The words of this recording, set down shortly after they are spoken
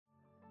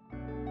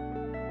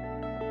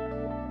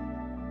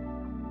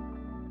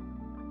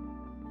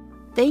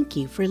Thank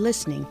you for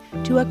listening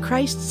to a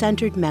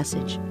Christ-centered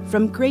message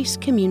from Grace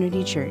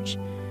Community Church.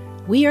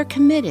 We are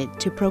committed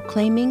to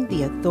proclaiming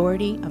the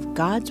authority of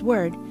God's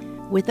Word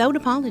without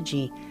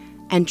apology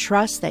and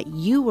trust that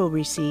you will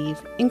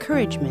receive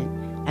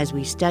encouragement as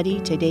we study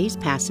today's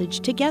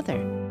passage together.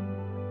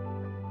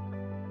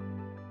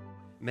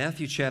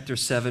 Matthew chapter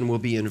 7 will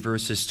be in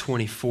verses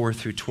 24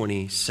 through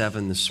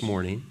 27 this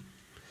morning.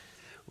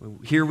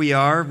 Here we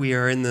are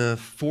in the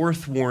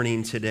fourth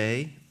warning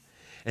today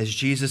as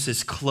Jesus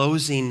is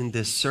closing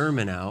this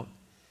sermon out.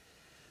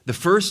 The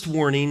first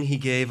warning he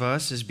gave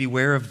us is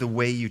beware of the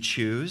way you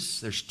choose.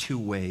 There's two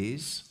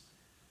ways.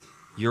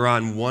 You're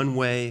on one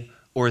way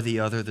or the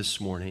other this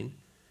morning.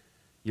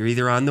 You're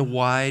either on the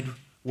wide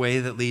way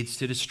that leads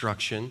to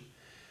destruction,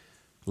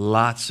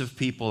 lots of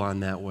people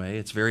on that way,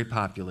 it's very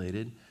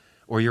populated,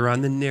 or you're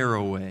on the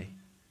narrow way,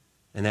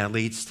 and that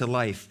leads to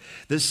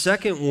life. The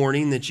second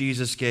warning that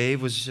Jesus gave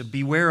was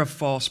beware of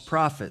false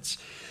prophets.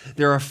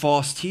 There are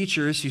false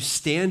teachers who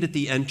stand at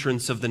the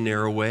entrance of the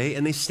narrow way,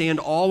 and they stand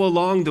all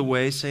along the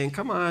way saying,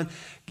 come on,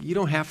 you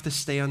don't have to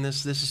stay on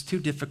this. This is too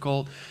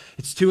difficult.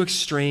 It's too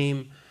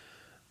extreme.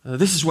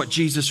 This is what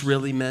Jesus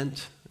really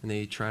meant. And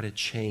they try to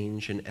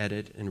change and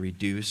edit and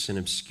reduce and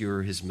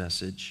obscure his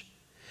message.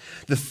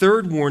 The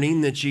third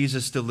warning that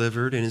Jesus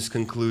delivered in his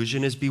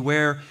conclusion is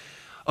beware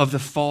of the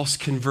false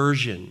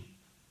conversion.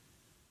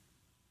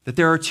 That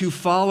there are two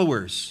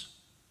followers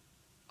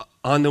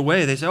on the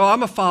way. They say,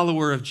 I'm a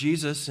follower of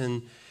Jesus,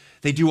 and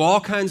they do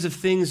all kinds of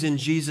things in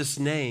Jesus'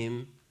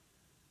 name.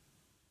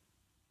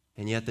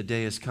 And yet the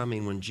day is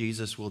coming when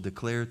Jesus will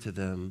declare to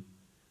them,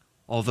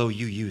 although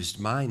you used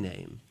my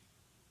name,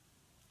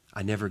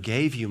 I never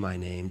gave you my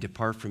name.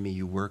 Depart from me,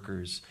 you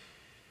workers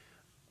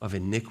of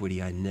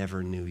iniquity. I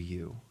never knew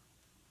you.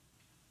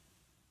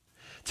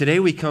 Today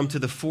we come to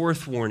the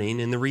fourth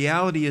warning, and the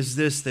reality is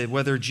this, that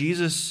whether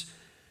Jesus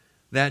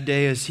that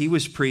day as he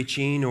was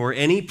preaching, or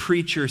any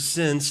preacher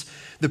since,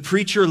 the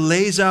preacher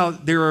lays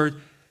out there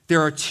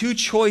are two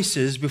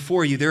choices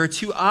before you. There are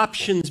two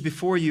options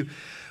before you,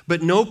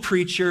 but no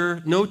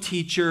preacher, no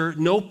teacher,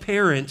 no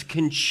parent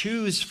can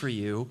choose for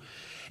you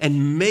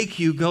and make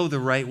you go the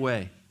right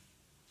way.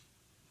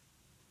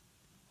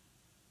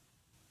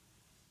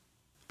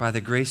 By the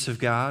grace of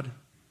God,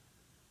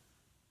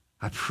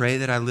 I pray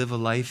that I live a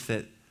life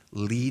that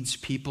leads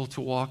people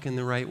to walk in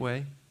the right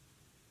way.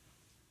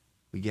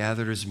 We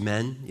gathered as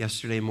men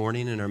yesterday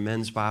morning in our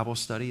men's Bible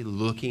study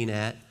looking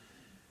at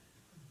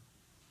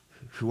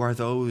who are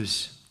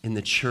those in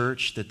the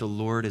church that the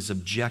Lord has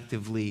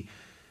objectively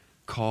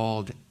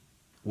called,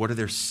 what are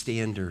their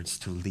standards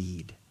to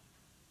lead?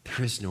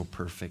 There is no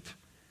perfect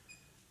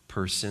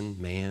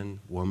person, man,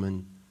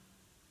 woman,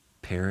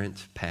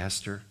 parent,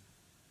 pastor.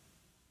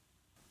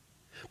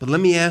 But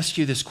let me ask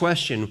you this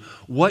question.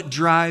 What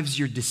drives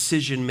your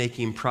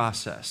decision-making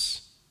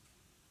process?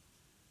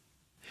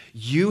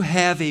 You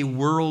have a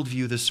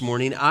worldview this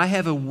morning. I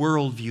have a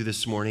worldview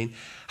this morning.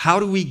 How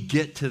do we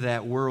get to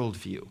that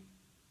worldview?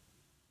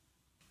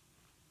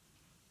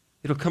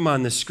 It'll come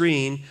on the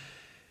screen.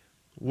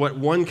 What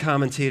one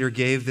commentator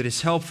gave that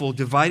is helpful,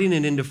 dividing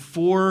it into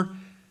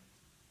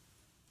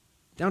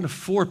down to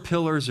four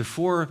pillars or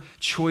four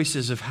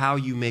choices of how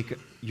you make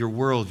your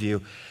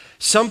worldview.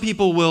 Some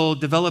people will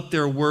develop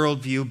their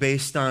worldview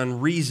based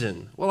on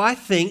reason. Well, I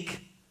think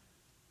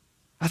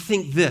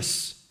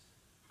this.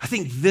 I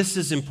think this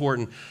is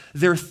important.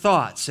 Their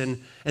thoughts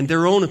and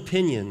their own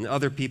opinion.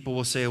 Other people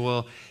will say,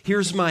 well,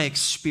 here's my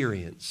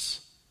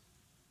experience.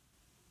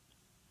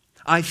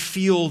 I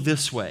feel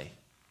this way.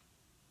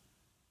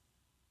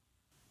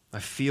 I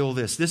feel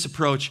this. This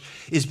approach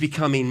is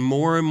becoming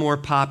more and more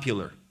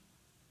popular,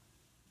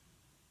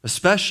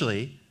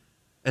 especially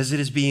as it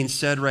is being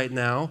said right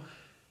now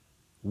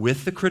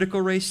with the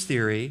critical race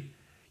theory,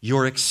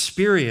 your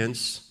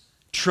experience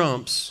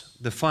trumps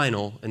the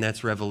final, and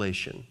that's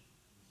revelation.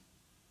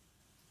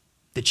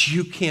 That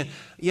you can't,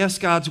 yes,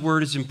 God's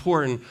word is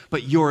important,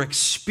 but your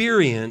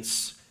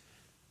experience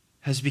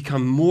has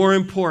become more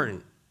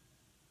important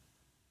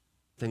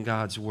than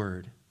God's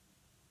word.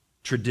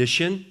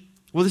 Tradition,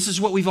 well, this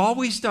is what we've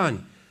always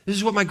done. This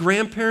is what my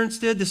grandparents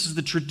did. This is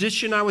the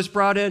tradition I was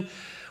brought in.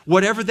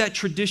 Whatever that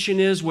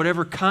tradition is,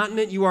 whatever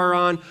continent you are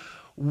on,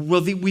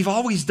 well, we've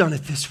always done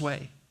it this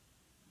way.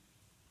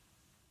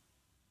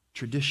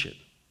 Tradition.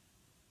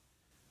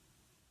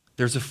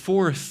 There's a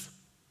fourth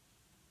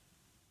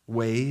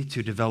way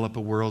to develop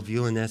a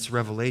worldview, and that's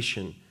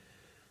revelation.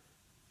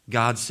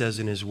 God says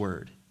in his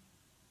word.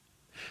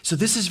 So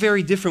this is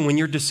very different when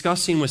you're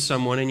discussing with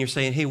someone and you're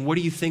saying, hey, what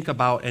do you think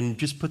about, and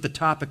just put the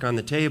topic on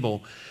the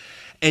table,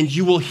 and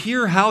you will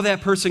hear how that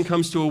person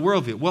comes to a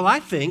worldview. Well, I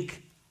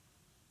think.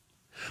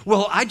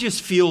 Well, I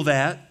just feel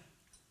that.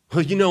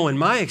 Well, in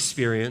my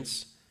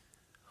experience.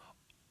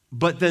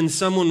 But then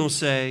someone will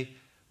say,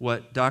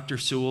 what Dr.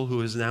 Sewell,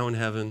 who is now in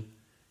heaven,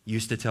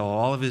 used to tell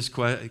all of his,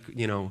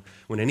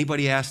 when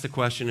anybody asked a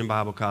question in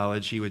Bible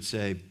college, he would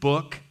say,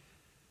 book,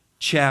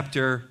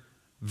 chapter,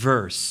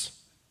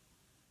 verse.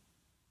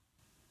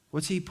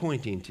 What's he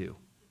pointing to?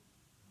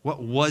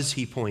 What was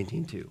he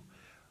pointing to?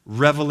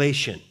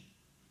 Revelation.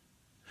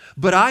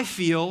 But I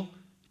feel,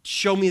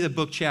 show me the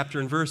book, chapter,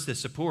 and verse that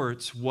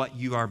supports what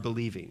you are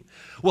believing.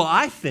 Well,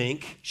 I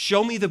think,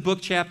 show me the book,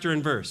 chapter,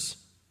 and verse.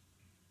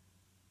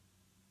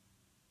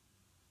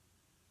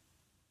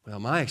 Well,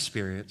 my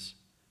experience,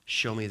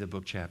 show me the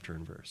book, chapter,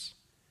 and verse.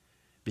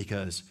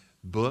 Because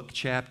book,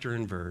 chapter,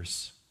 and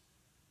verse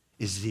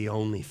is the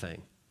only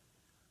thing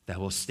that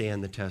will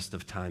stand the test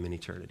of time and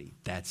eternity.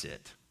 That's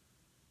it.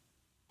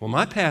 Well,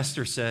 my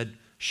pastor said,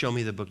 show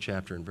me the book,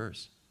 chapter, and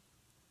verse.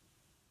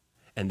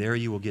 And there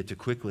you will get to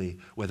quickly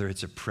whether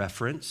it's a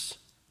preference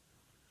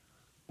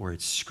or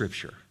it's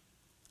scripture,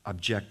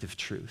 objective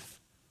truth.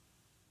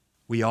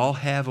 We all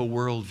have a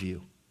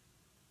worldview.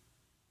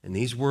 And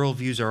these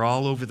worldviews are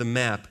all over the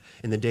map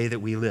in the day that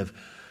we live.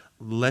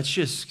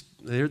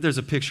 There's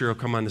a picture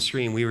that'll come on the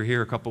screen. We were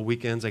here a couple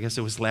weekends. I guess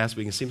it was last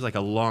week. It seems like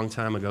a long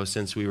time ago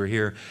since we were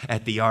here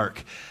at the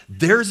Ark.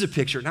 There's a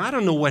picture. Now, I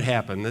don't know what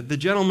happened. The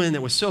gentleman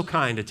that was so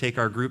kind to take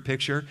our group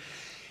picture,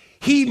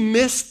 he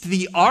missed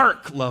the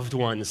Ark, loved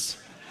ones.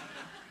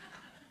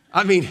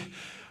 I mean,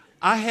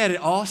 I had it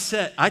all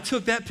set. I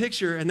took that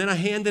picture, and then I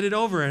handed it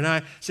over, and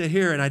I said,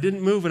 here, and I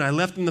didn't move, and I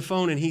left him the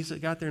phone, and he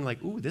got there and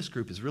like, ooh, this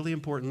group is really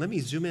important. Let me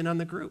zoom in on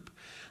the group.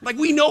 Like,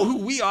 we know who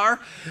we are.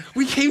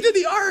 We came to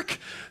the Ark.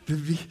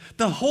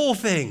 The whole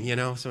thing, you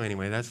know. So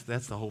anyway,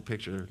 that's the whole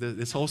picture.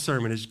 This whole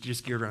sermon is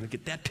just geared around to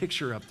get that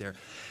picture up there.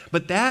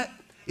 But that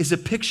is a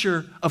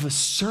picture of a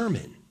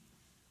sermon,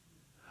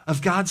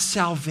 of God's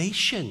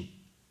salvation.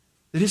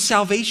 That his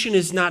salvation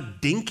is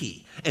not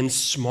dinky and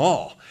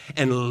small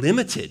and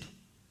limited.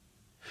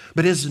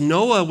 But as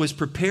Noah was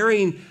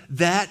preparing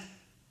that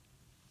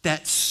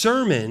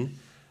sermon,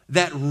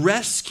 that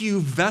rescue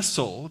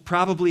vessel,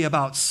 probably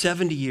about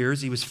 70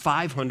 years, he was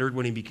 500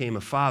 when he became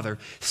a father,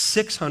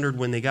 600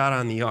 when they got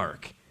on the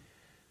ark,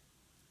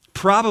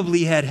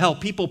 probably had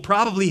help. People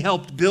probably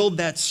helped build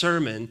that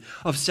sermon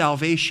of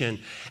salvation.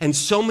 And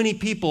so many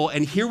people,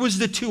 and here was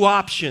the two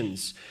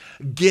options: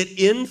 get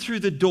in through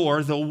the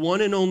door, the one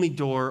and only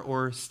door,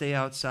 or stay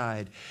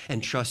outside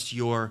and trust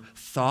your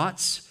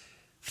thoughts,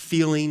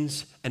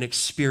 feelings, and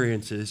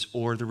experiences,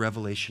 or the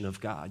revelation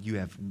of God. You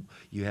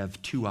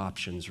have two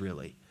options,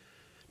 really.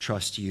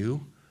 Trust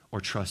you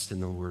or trust in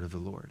the word of the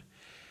Lord.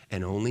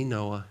 And only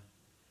Noah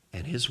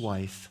and his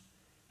wife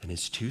and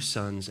his two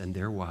sons and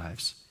their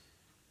wives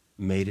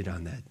made it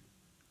on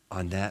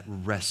that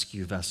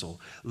rescue vessel.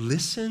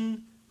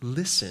 Listen.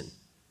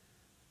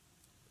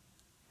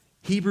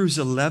 Hebrews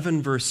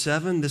 11, verse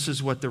 7, this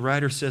is what the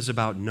writer says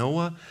about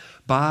Noah.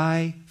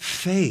 By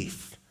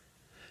faith,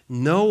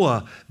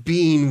 Noah,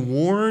 being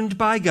warned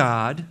by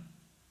God,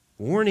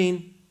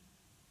 warning,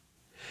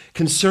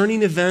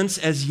 concerning events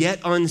as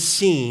yet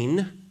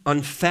unseen,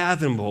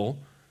 unfathomable,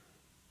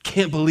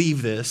 can't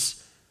believe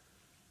this,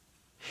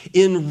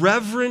 in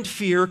reverent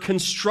fear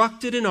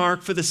constructed an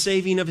ark for the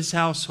saving of his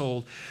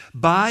household.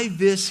 By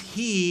this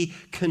he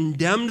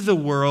condemned the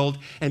world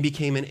and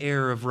became an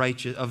heir of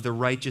the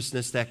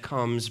righteousness that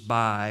comes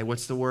by,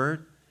 what's the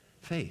word?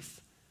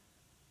 Faith.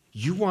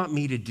 You want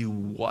me to do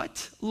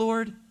what,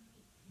 Lord?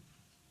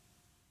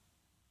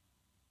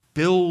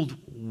 Build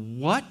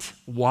what?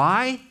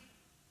 Why?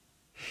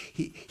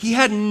 He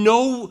had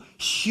no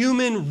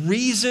human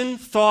reason,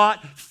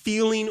 thought,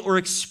 feeling, or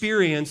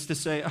experience to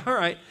say, all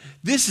right,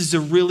 this is a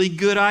really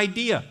good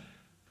idea.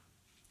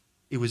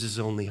 It was his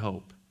only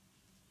hope.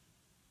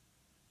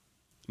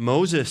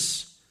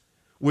 Moses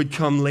would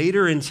come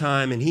later in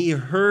time, and he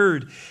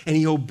heard and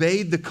he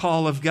obeyed the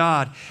call of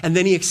God. And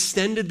then he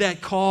extended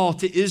that call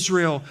to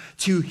Israel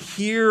to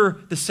hear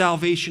the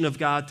salvation of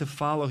God, to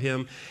follow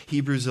him.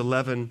 Hebrews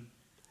 11,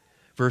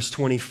 verse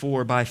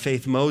 24, by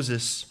faith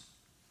Moses,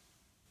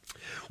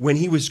 when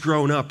he was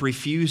grown up,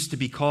 refused to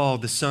be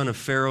called the son of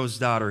Pharaoh's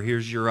daughter.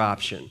 Here's your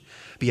option.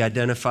 Be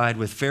identified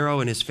with Pharaoh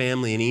and his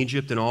family in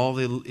Egypt and all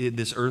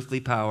this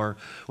earthly power,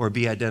 or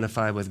be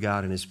identified with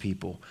God and his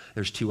people.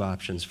 There's two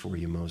options for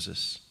you,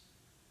 Moses.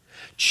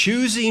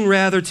 Choosing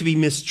rather to be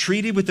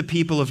mistreated with the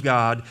people of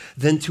God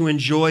than to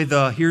enjoy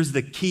here's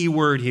the key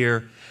word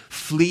here,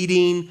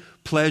 fleeting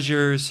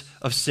pleasures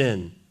of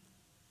sin.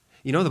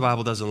 You know the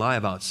Bible doesn't lie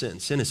about sin.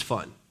 Sin is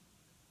fun.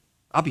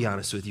 I'll be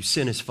honest with you,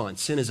 sin is fun.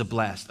 Sin is a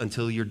blast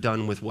until you're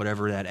done with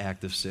whatever that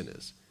act of sin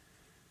is.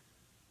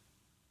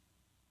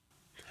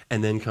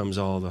 And then comes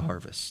all the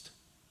harvest.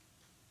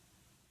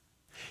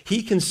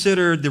 He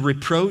considered the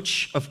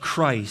reproach of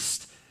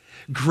Christ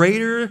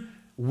greater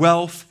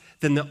wealth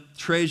than the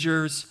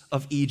treasures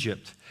of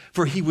Egypt,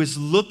 for he was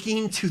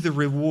looking to the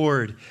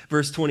reward.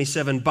 Verse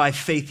 27, by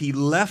faith he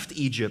left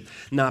Egypt,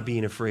 not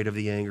being afraid of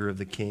the anger of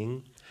the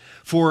king.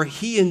 For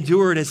he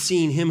endured as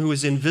seeing him who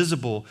is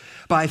invisible.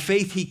 By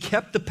faith he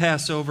kept the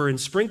Passover and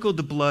sprinkled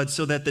the blood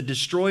so that the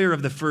destroyer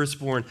of the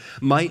firstborn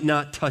might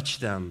not touch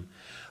them.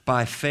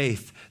 By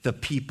faith the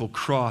people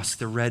crossed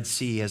the Red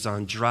Sea as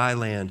on dry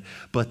land,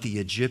 but the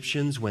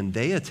Egyptians, when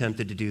they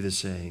attempted to do the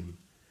same,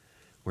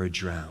 were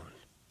drowned.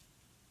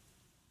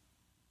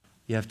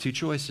 You have two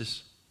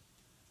choices.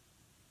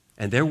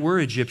 And there were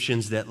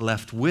Egyptians that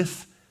left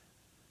with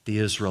the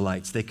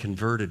Israelites. They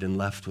converted and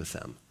left with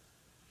them.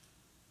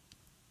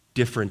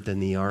 different than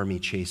the army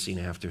chasing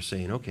after,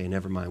 saying, okay,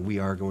 never mind, we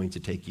are going to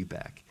take you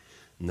back.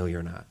 No,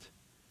 you're not.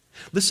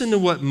 Listen to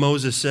what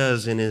Moses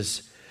says in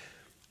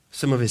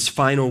some of his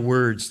final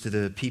words to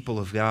the people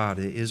of God,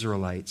 the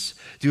Israelites.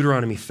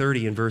 Deuteronomy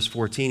 30 and verse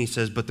 14, he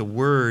says, but the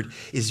word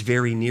is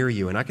very near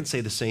you. And I can say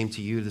the same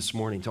to you this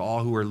morning, to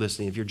all who are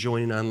listening. If you're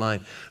joining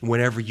online,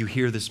 whenever you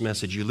hear this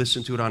message, you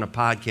listen to it on a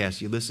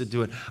podcast, you listen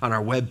to it on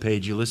our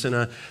webpage, you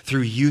listen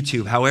through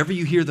YouTube, however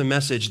you hear the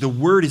message, the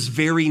word is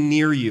very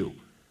near you.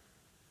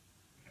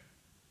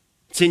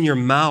 It's in your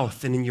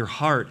mouth and in your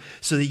heart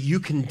so that you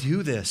can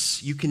do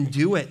this. You can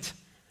do it.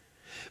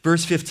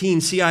 Verse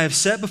 15, see, I have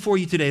set before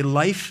you today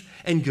life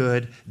and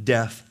good,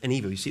 death and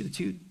evil. You see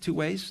the two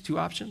ways, two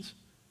options?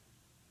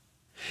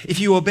 If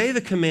you obey the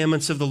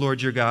commandments of the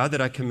Lord your God that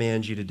I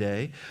command you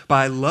today,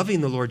 by loving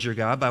the Lord your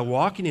God, by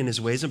walking in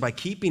his ways, and by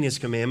keeping his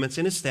commandments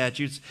and his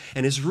statutes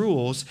and his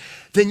rules,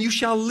 then you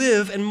shall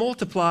live and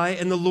multiply,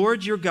 and the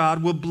Lord your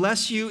God will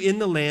bless you in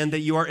the land that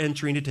you are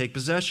entering to take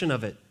possession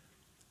of it.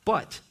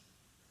 But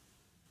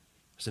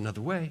there's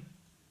another way.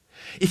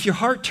 If your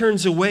heart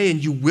turns away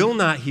and you will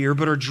not hear,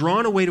 but are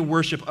drawn away to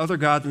worship other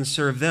gods and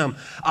serve them,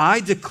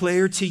 I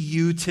declare to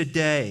you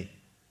today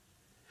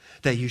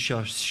that you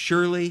shall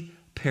surely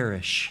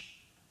perish.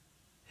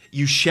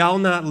 You shall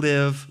not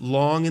live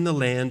long in the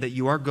land that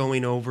you are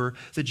going over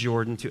the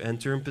Jordan to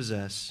enter and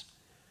possess.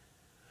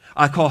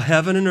 I call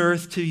heaven and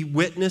earth to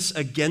witness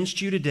against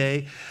you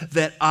today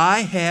that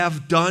I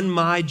have done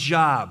my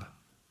job.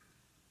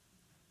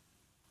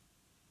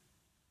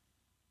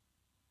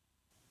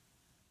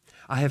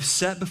 I have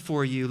set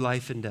before you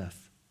life and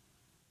death,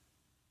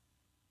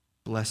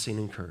 blessing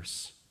and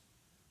curse.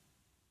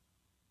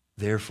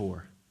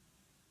 Therefore,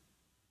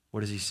 what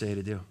does he say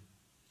to do?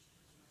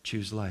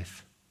 Choose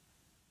life.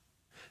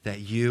 That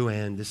you,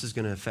 and this is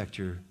going to affect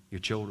your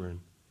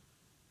children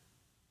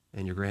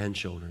and your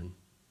grandchildren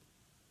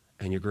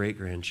and your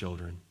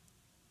great-grandchildren,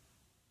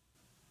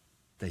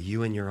 that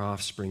you and your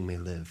offspring may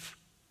live.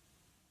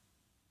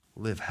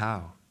 Live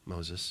how,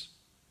 Moses?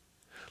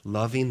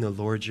 Loving the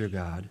Lord your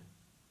God,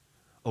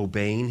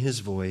 obeying his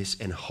voice,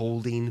 and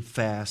holding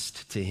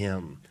fast to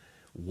him.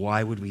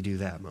 Why would we do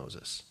that,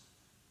 Moses?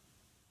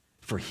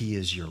 For he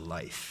is your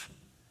life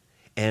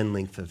and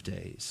length of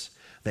days,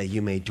 that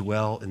you may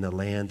dwell in the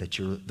land that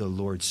the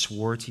Lord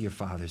swore to your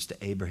fathers, to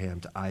Abraham,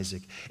 to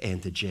Isaac,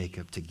 and to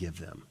Jacob, to give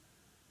them.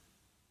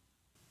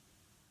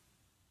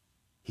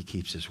 He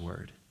keeps his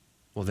word.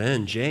 Well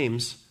then,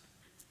 James,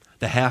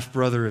 the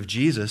half-brother of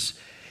Jesus,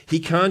 he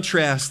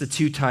contrasts the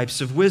two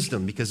types of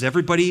wisdom, because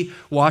everybody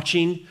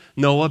watching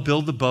Noah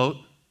build the boat,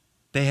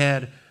 they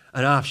had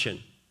an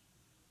option.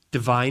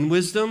 Divine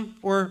wisdom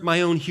or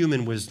my own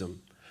human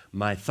wisdom.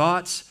 My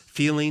thoughts,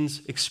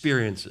 feelings,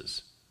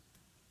 experiences.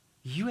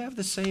 You have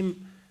the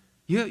same.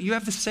 You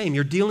have the same.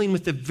 You're dealing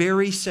with the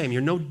very same.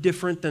 You're no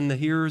different than the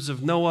hearers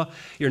of Noah.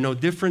 You're no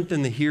different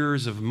than the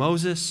hearers of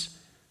Moses.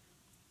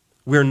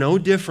 We're no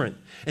different.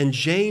 And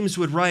James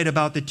would write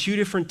about the two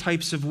different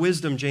types of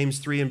wisdom, James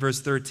 3 and verse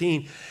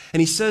 13. And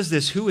he says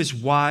this, who is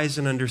wise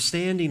and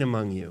understanding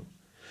among you?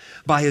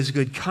 By his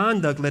good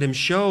conduct, let him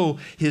show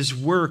his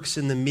works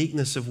in the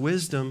meekness of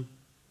wisdom.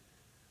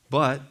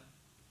 But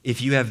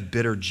if you have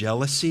bitter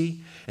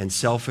jealousy and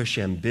selfish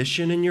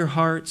ambition in your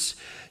hearts,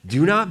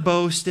 do not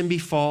boast and be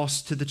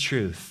false to the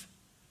truth.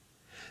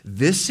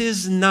 This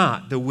is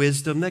not the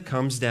wisdom that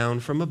comes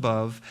down from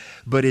above,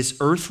 but is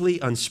earthly,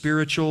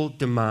 unspiritual,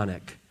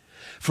 demonic.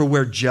 For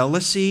where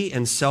jealousy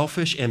and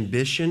selfish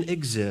ambition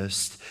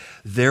exist,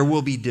 there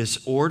will be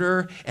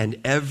disorder and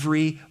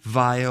every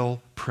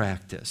vile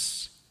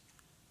practice.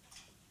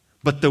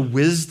 But the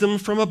wisdom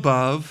from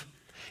above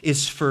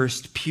is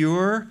first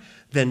pure,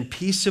 then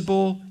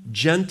peaceable,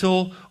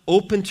 gentle,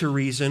 open to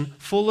reason,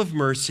 full of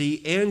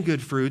mercy and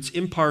good fruits,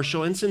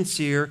 impartial and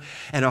sincere,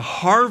 and a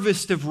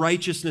harvest of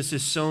righteousness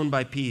is sown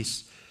by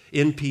peace,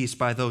 in peace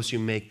by those who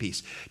make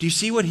peace. Do you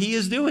see what he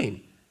is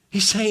doing?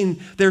 He's saying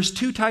there's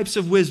two types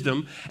of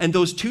wisdom, and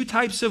those two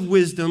types of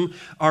wisdom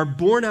are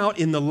born out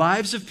in the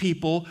lives of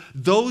people.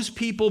 Those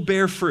people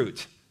bear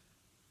fruit.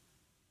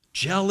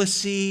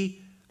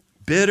 Jealousy,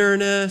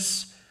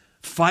 bitterness,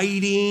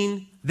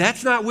 fighting,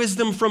 that's not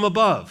wisdom from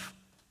above.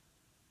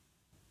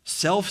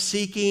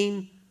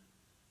 Self-seeking,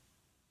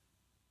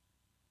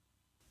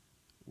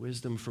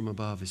 wisdom from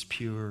above is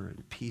pure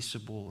and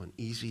peaceable and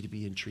easy to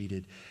be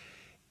entreated.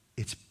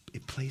 It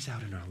plays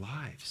out in our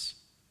lives.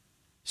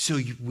 So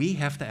we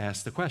have to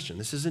ask the question.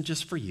 This isn't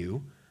just for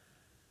you.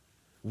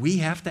 We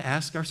have to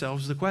ask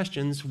ourselves the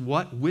questions,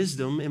 what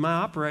wisdom am I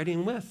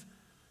operating with?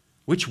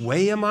 Which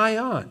way am I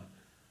on?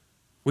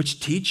 Which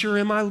teacher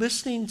am I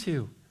listening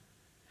to?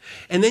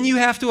 And then you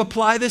have to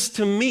apply this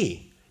to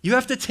me. You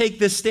have to take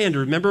this standard.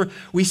 Remember,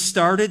 we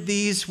started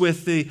these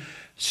with the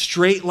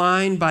straight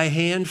line by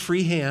hand,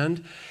 free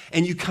hand,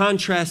 and you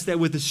contrast that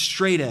with the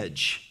straight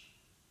edge.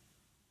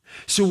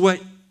 So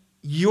what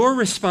your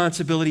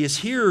responsibility as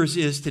hearers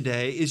is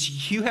today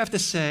is you have to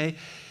say,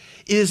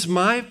 is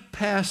my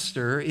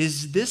pastor,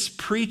 is this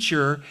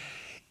preacher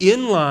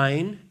in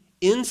line,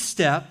 in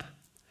step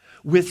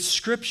with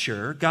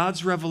Scripture,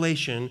 God's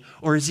revelation,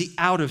 or is he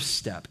out of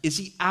step? Is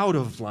he out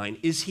of line?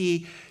 Is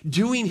he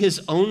doing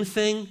his own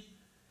thing?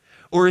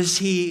 Or is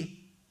he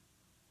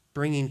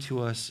bringing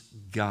to us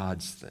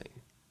God's thing?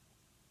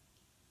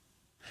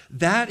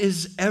 That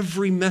is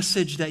every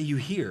message that you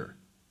hear,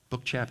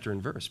 book, chapter,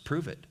 and verse.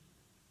 Prove it.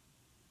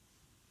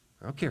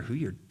 I don't care who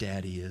your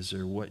daddy is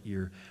or what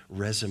your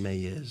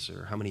resume is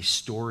or how many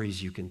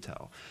stories you can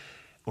tell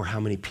or how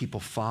many people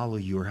follow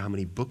you or how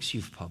many books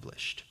you've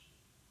published.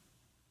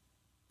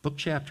 Book,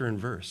 chapter, and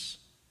verse.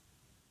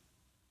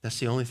 That's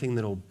the only thing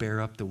that will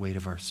bear up the weight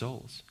of our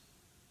souls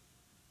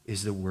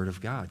is the Word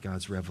of God,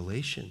 God's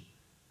revelation.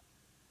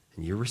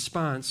 And your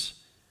response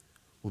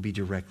will be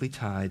directly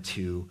tied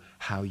to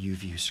how you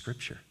view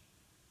Scripture.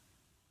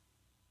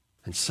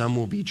 And some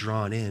will be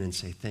drawn in and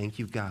say, thank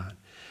you, God,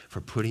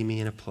 for putting me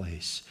in a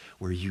place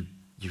where you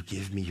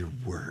give me your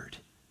word.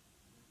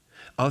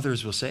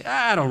 Others will say,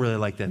 I don't really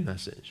like that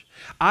message.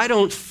 I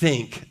don't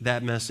think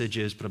that message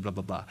is blah, blah,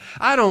 blah, blah.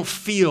 I don't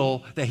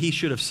feel that he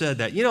should have said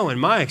that. In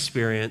my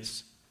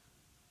experience.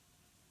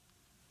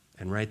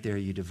 And right there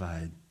you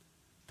divide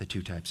the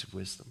two types of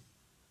wisdom.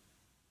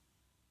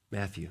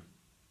 Matthew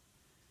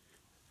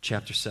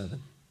chapter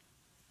 7,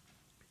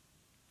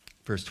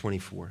 verse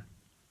 24.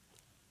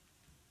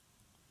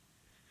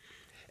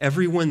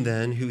 Everyone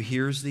then who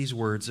hears these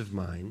words of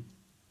mine,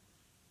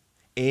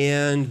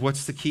 and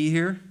what's the key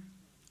here?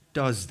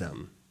 Does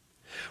them,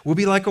 will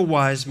be like a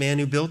wise man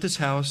who built his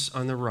house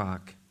on the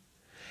rock.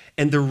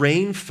 And the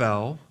rain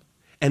fell,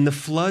 and the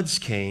floods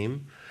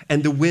came,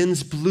 and the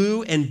winds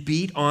blew and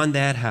beat on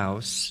that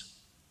house,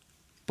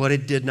 but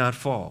it did not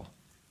fall,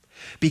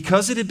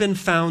 because it had been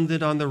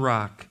founded on the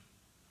rock.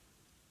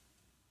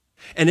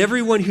 And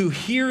everyone who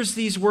hears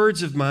these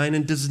words of mine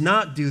and does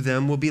not do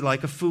them will be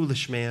like a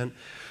foolish man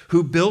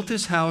who built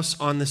his house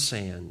on the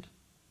sand.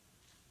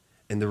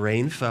 And the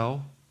rain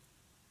fell,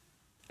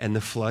 and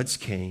the floods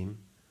came,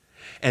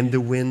 and the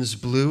winds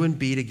blew and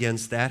beat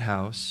against that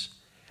house,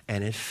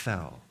 and it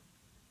fell.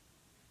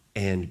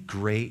 And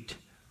great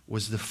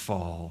was the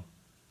fall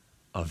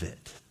of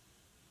it.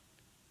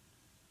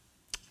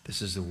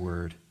 This is the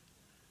word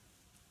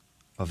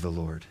of the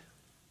Lord.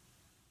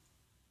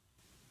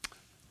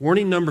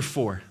 Warning number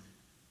 4,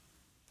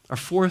 our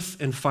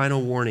fourth and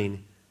final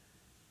warning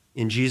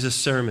in Jesus'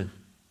 sermon.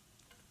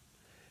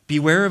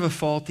 Beware of a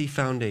faulty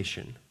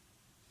foundation.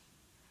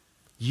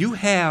 You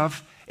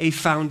have a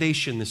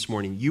foundation this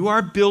morning. You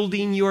are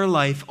building your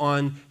life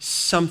on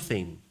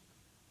something.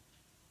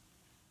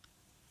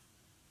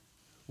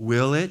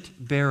 Will it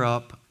bear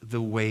up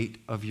the weight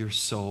of your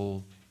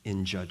soul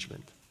in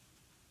judgment?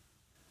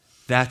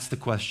 That's the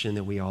question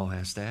that we all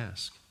have to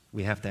ask.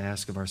 We have to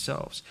ask of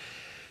ourselves.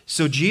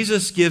 So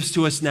Jesus gives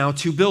to us now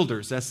two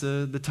builders. That's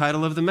the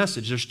title of the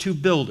message. There's two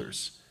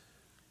builders.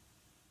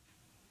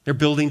 They're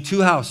building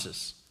two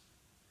houses.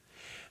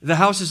 The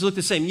houses look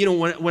the same.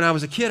 When I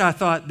was a kid, I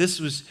thought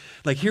this was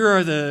like, here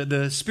are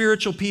the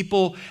spiritual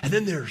people, and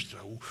then there's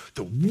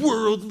the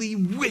worldly,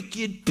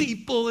 wicked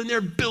people, and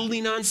they're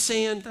building on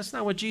sand. That's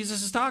not what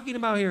Jesus is talking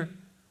about here.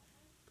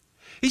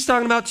 He's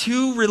talking about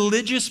two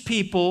religious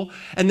people,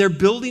 and they're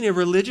building a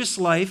religious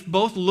life.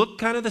 Both look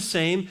kind of the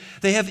same.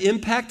 They have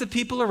impacted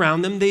people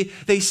around them.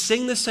 They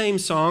sing the same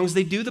songs.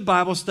 They do the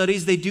Bible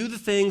studies. They do the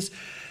things.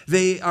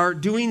 They are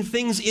doing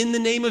things in the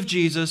name of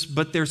Jesus,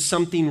 but there's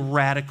something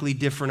radically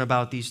different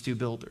about these two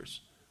builders.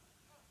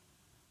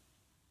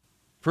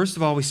 First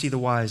of all, we see the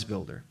wise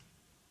builder.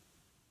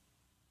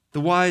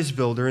 The wise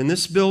builder, and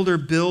this builder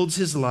builds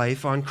his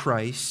life on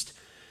Christ.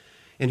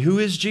 And who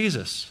is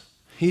Jesus?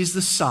 He's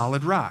the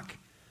solid rock.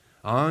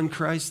 On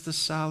Christ the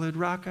solid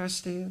rock I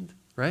stand,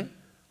 right?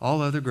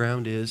 All other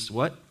ground is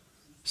what?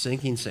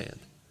 Sinking sand.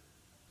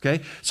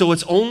 Okay? So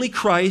it's only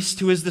Christ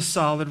who is the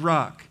solid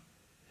rock.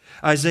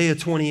 Isaiah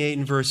 28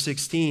 and verse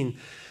 16,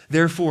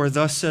 therefore,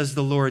 thus says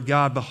the Lord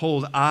God,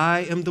 behold,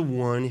 I am the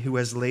one who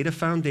has laid a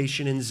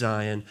foundation in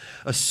Zion,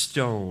 a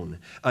stone,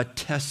 a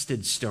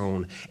tested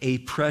stone, a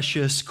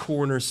precious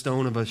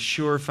cornerstone of a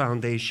sure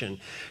foundation.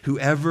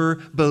 Whoever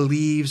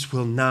believes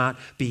will not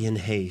be in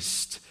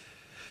haste.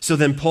 So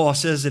then Paul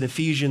says in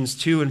Ephesians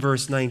 2 and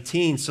verse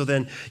 19, so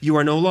then you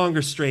are no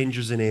longer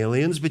strangers and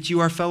aliens, but you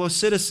are fellow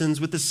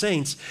citizens with the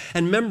saints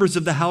and members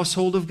of the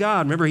household of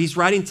God. Remember, he's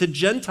writing to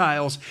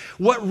Gentiles.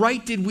 What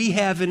right did we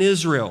have in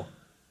Israel?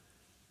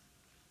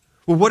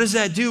 Well, what does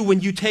that do when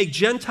you take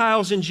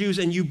Gentiles and Jews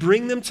and you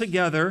bring them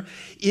together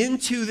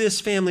into this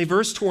family?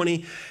 Verse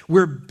 20,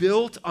 we're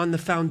built on the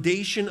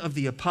foundation of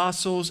the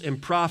apostles and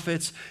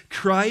prophets,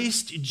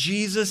 Christ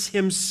Jesus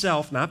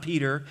himself, not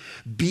Peter,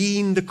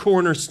 being the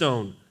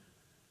cornerstone,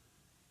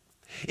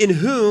 in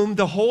whom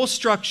the whole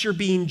structure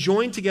being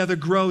joined together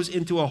grows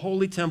into a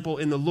holy temple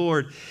in the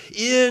Lord.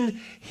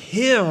 In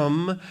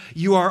him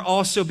you are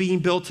also being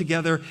built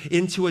together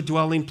into a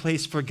dwelling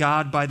place for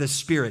God by the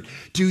Spirit.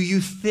 Do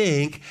you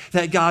think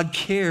that God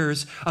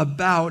cares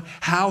about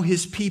how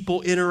his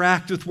people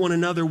interact with one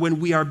another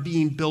when we are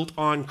being built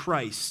on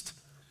Christ?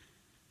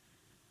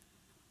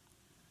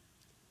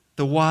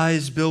 The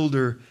wise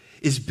builder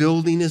is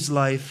building his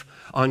life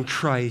on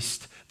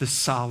Christ, the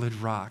solid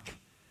rock.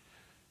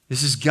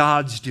 This is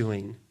God's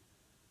doing.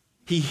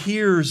 He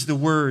hears the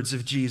words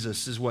of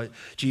Jesus, is what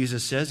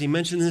Jesus says. He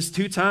mentioned this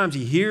 2 times.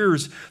 He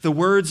hears the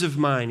words of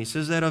mine. He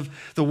says that of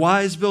the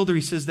wise builder.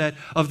 He says that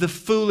of the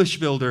foolish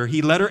builder.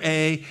 He, letter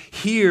A,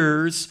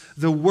 hears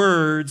the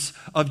words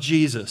of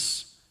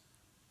Jesus.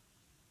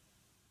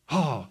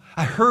 Oh,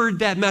 I heard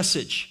that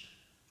message.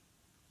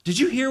 Did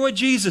you hear what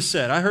Jesus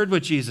said? I heard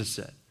what Jesus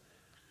said.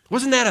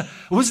 Wasn't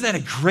that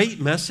a great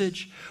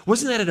message?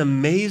 Wasn't that an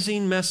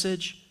amazing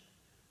message?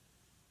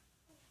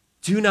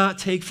 Do not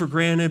take for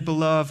granted,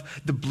 beloved,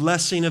 the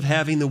blessing of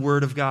having the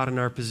Word of God in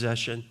our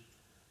possession.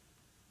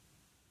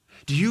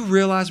 Do you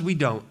realize we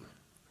don't?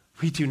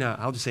 We do not.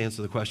 I'll just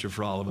answer the question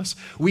for all of us.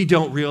 We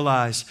don't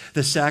realize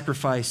the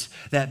sacrifice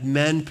that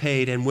men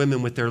paid and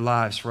women with their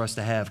lives for us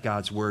to have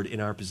God's Word in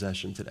our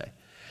possession today.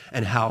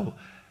 And how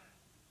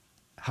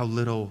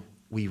little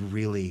we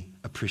really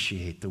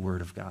appreciate the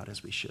Word of God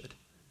as we should.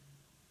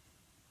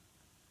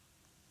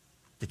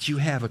 That you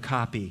have a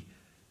copy,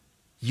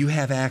 you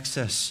have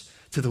access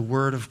to the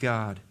Word of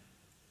God.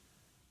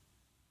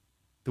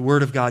 The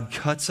Word of God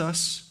cuts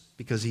us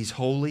because He's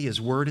holy, His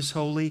Word is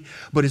holy,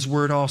 but His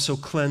Word also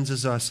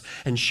cleanses us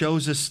and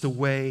shows us the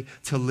way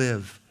to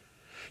live.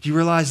 Do you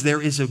realize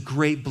there is a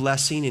great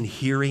blessing in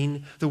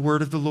hearing the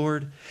Word of the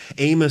Lord?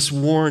 Amos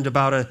warned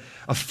about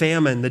a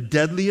famine, the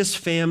deadliest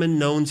famine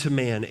known to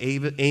man.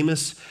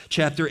 Amos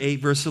chapter 8,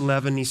 verse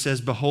 11, he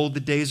says, "Behold, the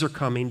days are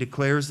coming,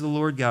 declares the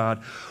Lord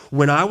God,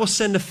 when I will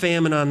send a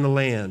famine on the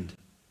land.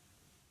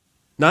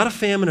 Not a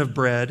famine of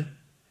bread,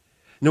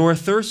 nor a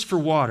thirst for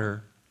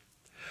water,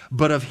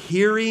 but of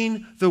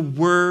hearing the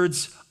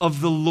words of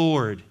the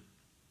Lord."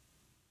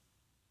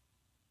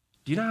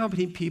 Do you know how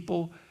many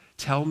people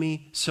tell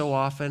me so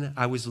often,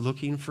 I was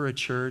looking for a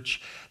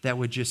church that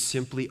would just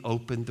simply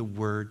open the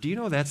Word? Do you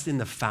know that's in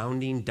the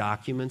founding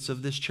documents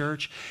of this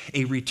church?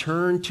 A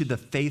return to the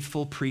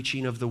faithful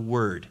preaching of the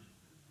Word.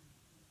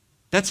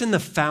 That's in the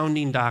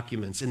founding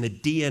documents, in the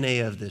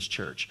DNA of this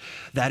church.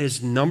 That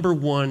is number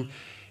one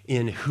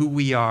in who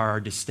we are,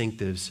 our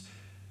distinctives.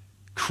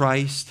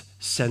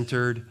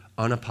 Christ-centered,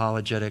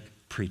 unapologetic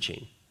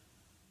preaching.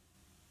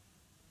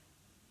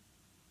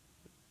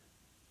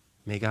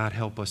 May God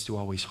help us to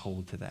always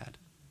hold to that.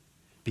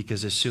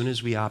 Because as soon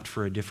as we opt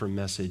for a different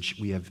message,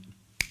 we have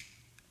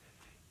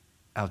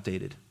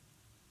outdated,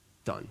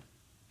 done,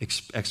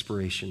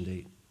 expiration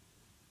date.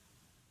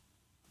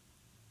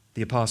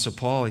 The Apostle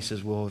Paul, he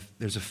says, well, if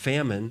there's a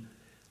famine,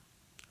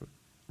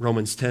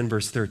 Romans 10,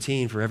 verse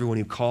 13, for everyone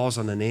who calls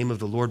on the name of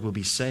the Lord will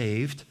be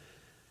saved.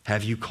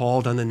 Have you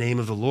called on the name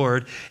of the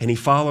Lord? And he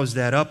follows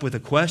that up with a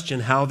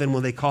question, how then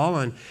will they call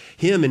on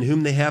him in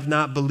whom they have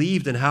not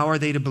believed? And how are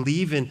they to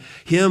believe in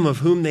him of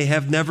whom they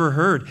have never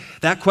heard?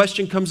 That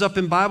question comes up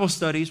in Bible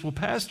studies. Well,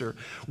 Pastor,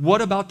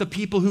 what about the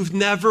people who've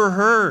never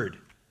heard?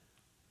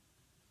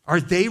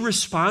 Are they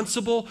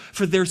responsible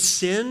for their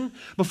sin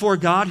before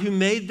God who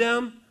made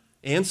them?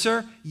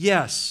 Answer,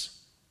 yes.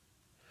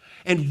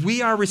 And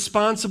we are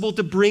responsible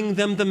to bring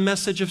them the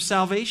message of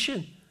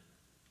salvation.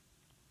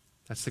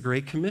 That's the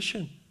Great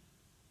Commission.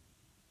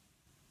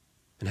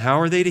 And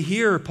how are they to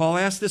hear? Paul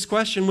asked this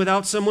question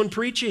without someone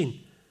preaching.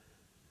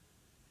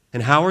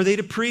 And how are they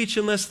to preach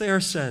unless they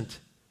are sent?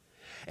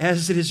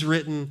 As it is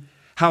written,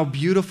 how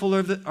beautiful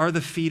are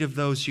the feet of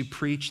those who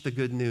preach the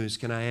good news.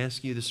 Can I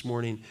ask you this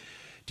morning,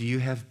 do you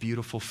have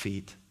beautiful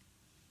feet?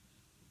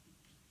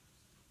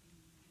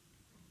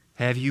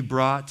 Have you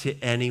brought to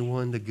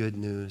anyone the good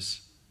news?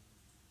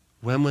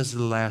 When was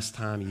the last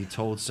time you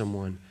told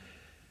someone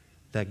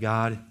that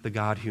God, the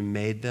God who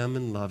made them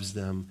and loves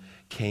them,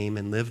 came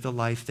and lived the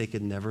life they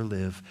could never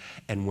live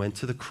and went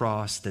to the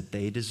cross that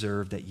they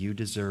deserve, that you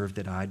deserve,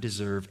 that I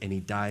deserve, and he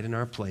died in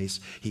our place,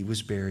 he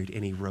was buried,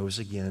 and he rose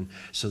again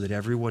so that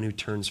everyone who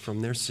turns from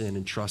their sin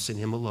and trusts in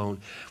him alone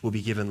will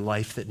be given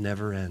life that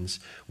never ends?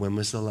 When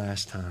was the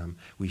last time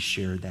we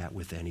shared that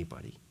with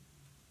anybody?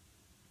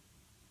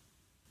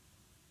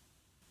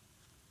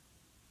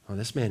 Well,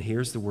 this man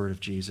hears the word of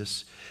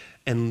Jesus,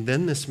 and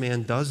then this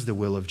man does the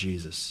will of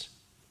Jesus.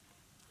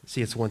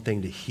 See, it's one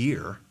thing to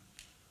hear.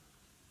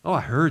 Oh,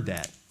 I heard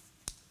that.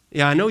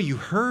 Yeah, I know you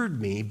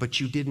heard me, but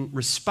you didn't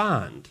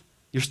respond.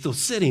 You're still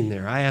sitting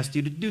there. I asked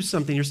you to do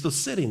something. You're still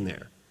sitting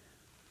there.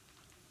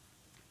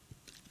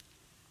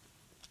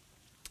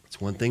 It's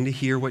one thing to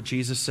hear what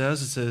Jesus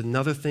says. It's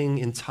another thing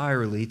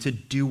entirely to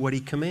do what he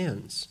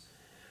commands.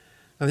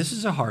 Now, this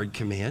is a hard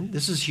command.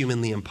 This is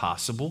humanly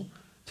impossible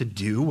to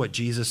do what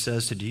Jesus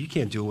says to do. You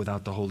can't do it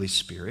without the Holy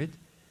Spirit.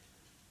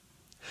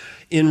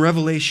 In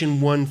Revelation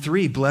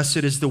 1:3,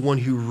 blessed is the one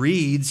who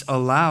reads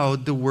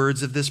aloud the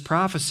words of this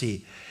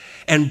prophecy.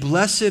 And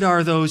blessed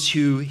are those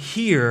who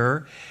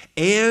hear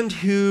and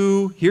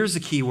who, here's the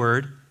key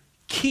word,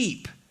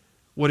 keep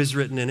what is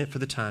written in it, for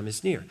the time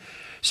is near.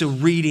 So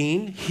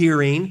reading,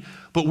 hearing,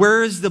 but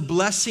where is the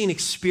blessing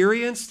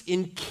experienced?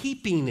 In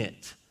keeping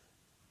it,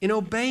 in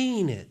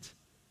obeying it.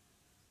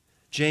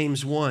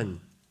 James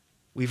 1,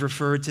 we've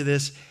referred to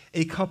this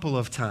a couple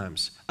of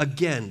times.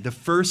 Again, the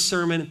first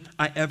sermon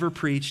I ever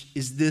preached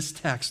is this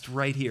text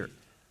right here.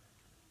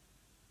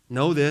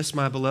 Know this,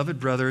 my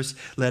beloved brothers,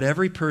 let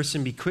every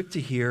person be quick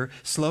to hear,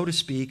 slow to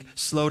speak,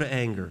 slow to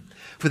anger.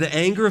 For the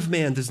anger of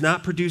man does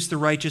not produce the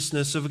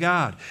righteousness of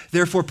God.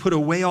 Therefore put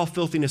away all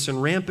filthiness and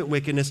rampant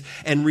wickedness,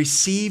 and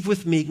receive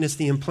with meekness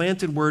the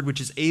implanted word which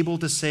is able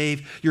to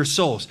save your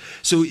souls.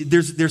 So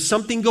there's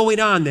something going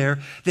on there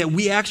that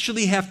we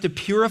actually have to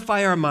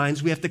purify our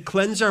minds, we have to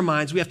cleanse our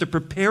minds, we have to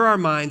prepare our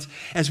minds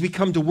as we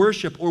come to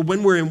worship, or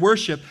when we're in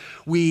worship,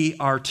 we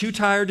are too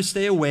tired to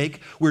stay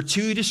awake, we're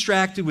too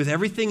distracted with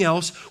everything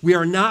else, we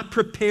are not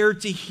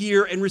prepared to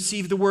hear and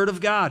receive the word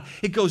of God.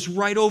 It goes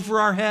right over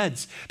our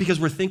heads because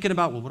we're thinking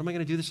about, well, what am I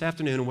going to do this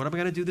afternoon? And what am I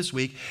going to do this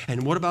week?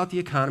 And what about the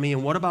economy?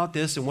 And what about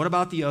this? And what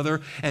about the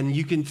other? And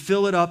you can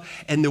fill it up.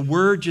 And the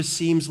word just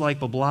seems like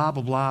blah, blah,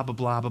 blah, blah, blah,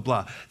 blah, blah,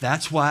 blah.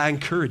 That's why I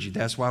encourage you.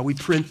 That's why we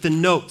print the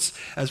notes.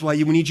 That's why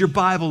you need your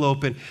Bible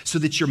open so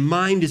that your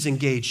mind is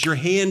engaged, your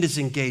hand is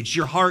engaged,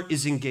 your heart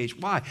is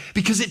engaged. Why?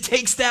 Because it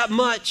takes that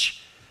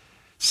much.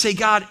 Say,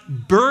 God,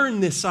 burn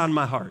this on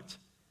my heart.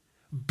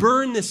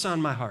 Burn this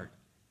on my heart.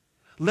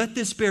 Let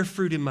this bear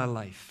fruit in my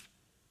life.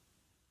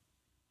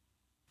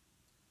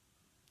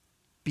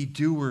 Be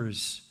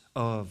doers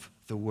of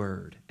the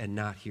word and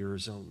not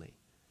hearers only,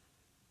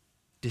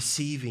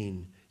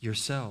 deceiving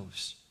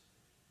yourselves.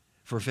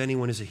 For if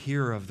anyone is a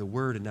hearer of the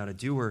word and not a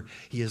doer,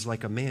 he is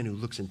like a man who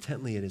looks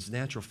intently at his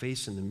natural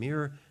face in the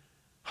mirror.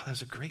 Oh, that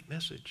was a great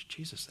message.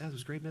 Jesus, that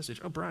was a great message.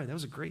 Oh, Brian, that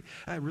was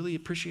I really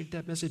appreciated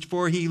that message.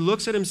 For he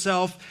looks at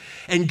himself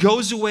and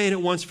goes away and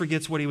at once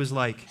forgets what he was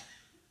like.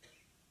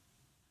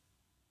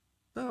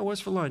 Oh,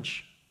 what's for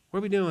lunch? What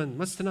are we doing?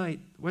 What's tonight?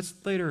 What's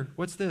later?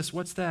 What's this?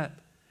 What's that?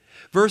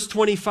 Verse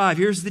 25,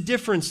 here's the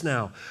difference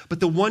now. But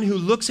the one who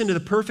looks into the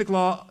perfect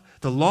law,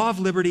 the law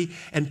of liberty,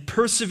 and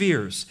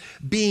perseveres,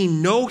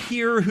 being no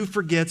hearer who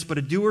forgets, but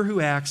a doer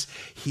who acts,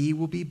 he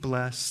will be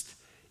blessed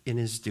in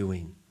his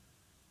doing.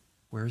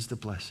 Where is the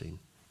blessing?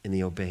 In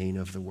the obeying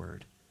of the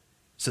word.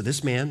 So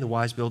this man, the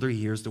wise builder, he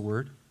hears the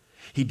word.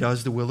 He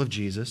does the will of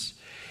Jesus.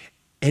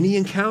 And he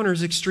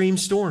encounters extreme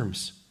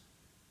storms.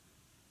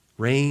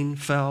 Rain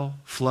fell,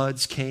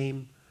 floods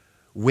came,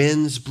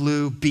 winds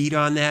blew, beat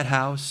on that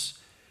house.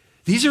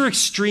 These are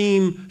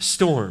extreme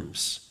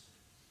storms.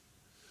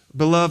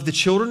 Beloved, the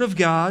children of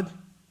God,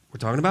 we're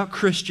talking about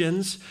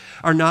Christians,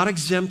 are not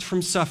exempt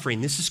from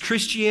suffering. This is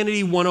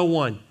Christianity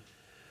 101.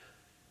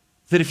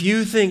 That if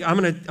you think, I'm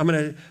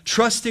gonna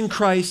trust in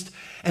Christ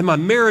and my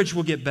marriage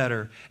will get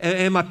better,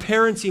 and my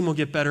parenting will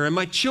get better, and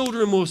my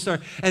children will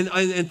start,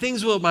 and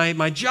things will,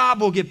 my job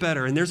will get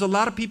better. And there's a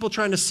lot of people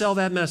trying to sell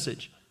that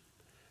message.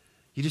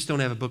 You just don't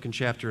have a book and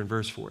chapter and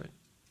verse for it.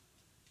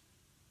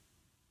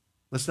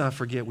 Let's not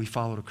forget we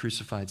followed a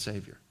crucified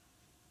Savior.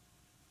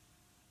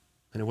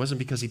 And it wasn't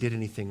because he did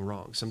anything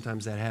wrong.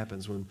 Sometimes that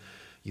happens when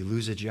you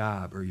lose a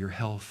job or your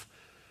health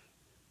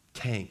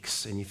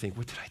tanks and you think,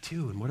 what did I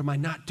do? And what am I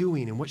not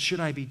doing? And what should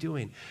I be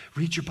doing?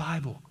 Read your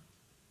Bible.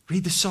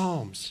 Read the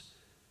Psalms.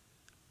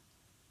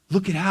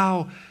 Look at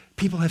how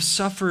people have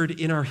suffered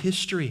in our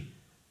history.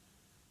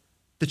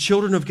 The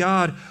children of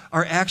God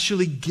are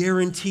actually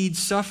guaranteed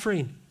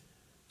suffering.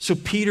 So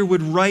Peter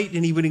would write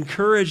and he would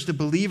encourage the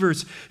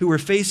believers who were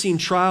facing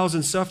trials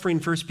and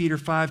suffering, 1 Peter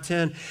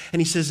 5:10. And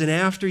he says, and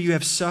after you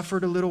have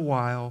suffered a little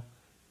while,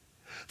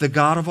 the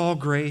God of all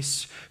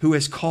grace, who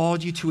has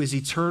called you to his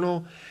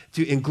eternal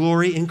in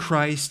glory in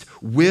Christ,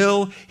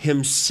 will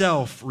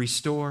himself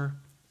restore,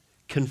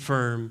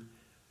 confirm,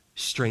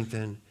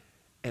 strengthen,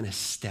 and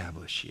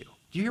establish you.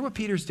 Do you hear what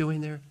Peter's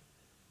doing there?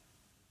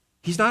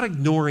 He's not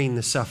ignoring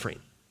the suffering,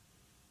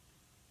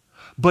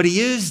 but he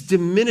is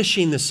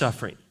diminishing the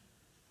suffering.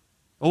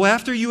 Oh,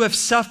 after you have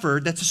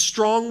suffered, that's a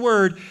strong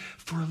word,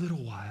 for a little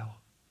while.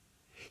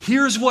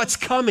 Here's what's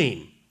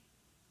coming.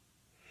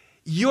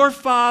 Your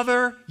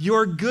Father,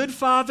 your good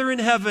Father in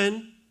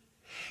heaven,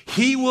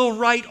 he will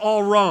right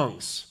all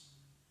wrongs.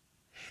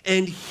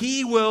 And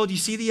he will, do you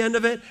see the end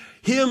of it?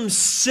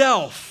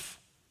 Himself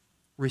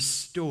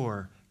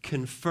restore,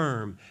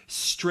 confirm,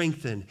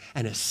 strengthen,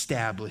 and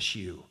establish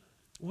you.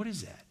 What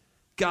is that?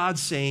 God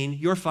saying,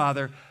 your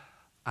Father,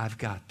 I've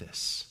got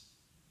this.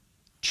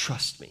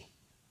 Trust me.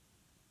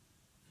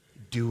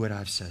 Do what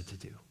I've said to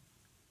do.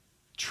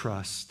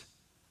 Trust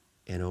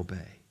and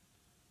obey.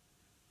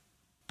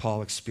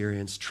 Paul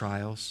experienced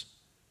trials,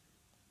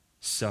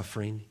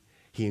 suffering.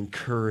 He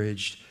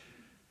encouraged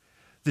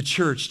the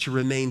church to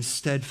remain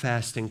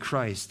steadfast in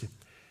Christ.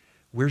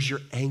 Where's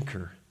your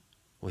anchor?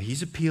 Well,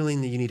 he's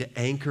appealing that you need to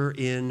anchor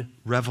in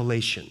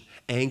revelation,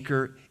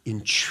 anchor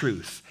in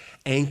truth,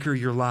 anchor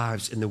your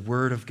lives in the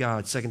Word of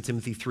God. 2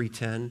 Timothy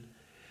 3:10.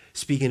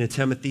 Speaking to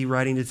Timothy,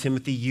 writing to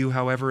Timothy, you,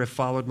 however, have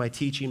followed my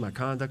teaching, my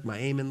conduct, my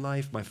aim in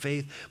life, my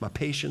faith, my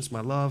patience, my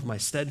love, my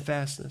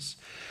steadfastness,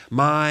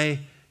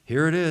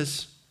 here it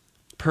is,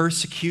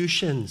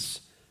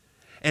 persecutions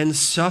and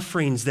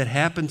sufferings that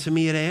happened to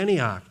me at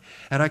Antioch,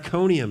 at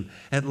Iconium,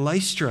 at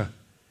Lystra,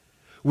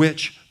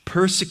 which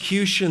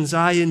persecutions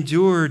I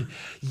endured,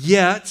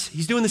 yet,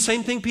 he's doing the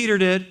same thing Peter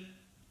did,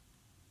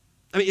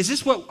 I mean, is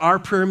this what our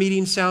prayer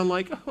meetings sound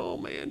like? Oh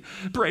man,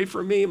 pray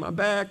for me, my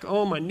back,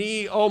 oh my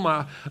knee, oh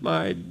my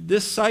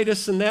this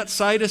situs and that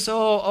situs,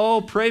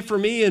 oh, pray for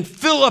me, and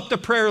fill up the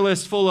prayer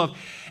list full of.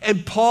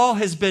 And Paul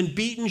has been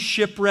beaten,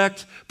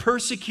 shipwrecked,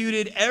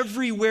 persecuted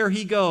everywhere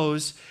he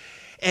goes,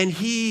 and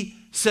he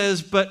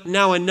says, but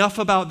now enough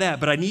about that.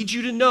 But I need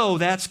you to know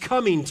that's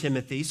coming,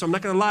 Timothy, so I'm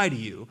not going to lie to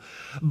you.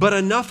 But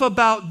enough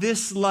about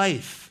this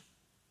life.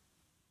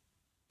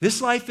 This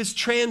life is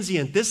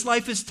transient. This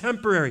life is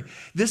temporary.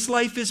 This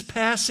life is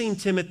passing,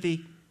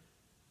 Timothy.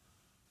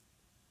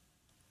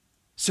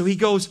 So he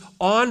goes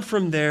on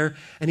from there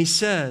and he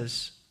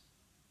says,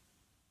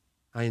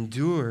 I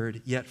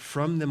endured, yet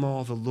from them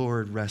all the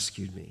Lord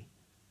rescued me.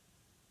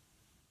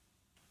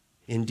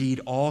 Indeed,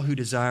 all who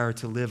desire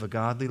to live a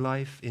godly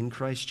life in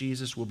Christ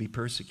Jesus will be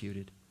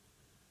persecuted,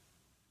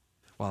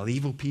 while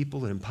evil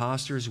people and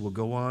impostors will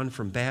go on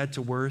from bad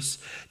to worse,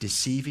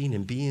 deceiving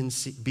and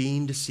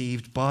being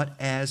deceived. But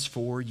as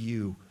for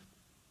you,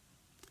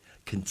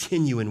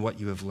 continue in what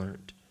you have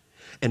learned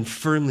and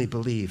firmly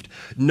believed,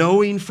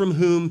 knowing from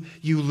whom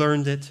you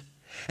learned it,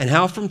 and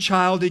how from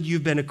childhood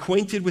you've been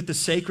acquainted with the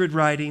sacred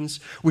writings,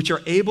 which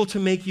are able to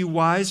make you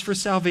wise for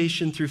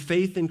salvation through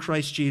faith in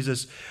Christ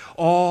Jesus.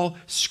 All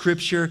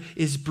Scripture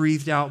is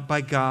breathed out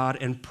by God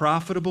and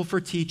profitable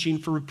for teaching,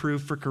 for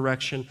reproof, for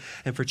correction,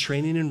 and for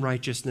training in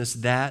righteousness,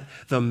 that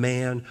the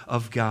man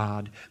of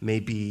God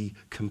may be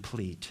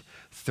complete,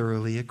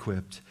 thoroughly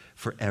equipped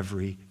for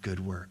every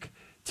good work.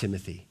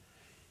 Timothy,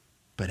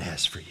 but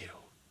as for you,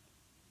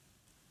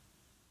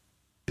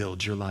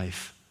 build your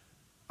life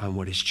on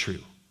what is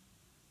true.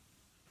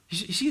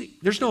 You see,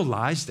 there's no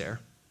lies there.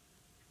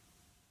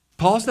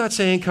 Paul's not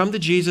saying, come to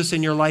Jesus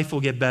and your life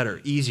will get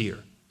better, easier,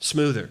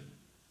 smoother.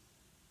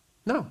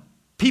 No.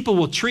 People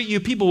will treat you,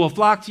 people will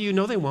flock to you.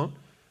 No, they won't.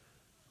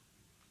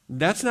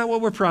 That's not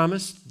what we're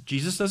promised.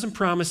 Jesus doesn't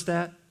promise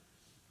that.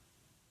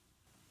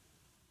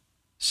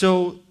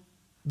 So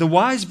the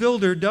wise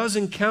builder does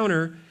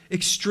encounter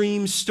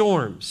extreme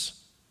storms.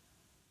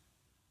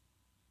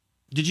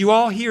 Did you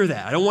all hear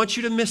that? I don't want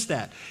you to miss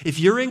that. If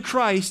you're in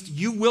Christ,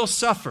 you will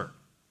suffer.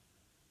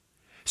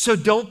 So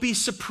don't be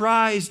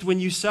surprised when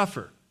you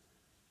suffer.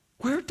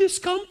 Where'd this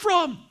come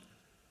from?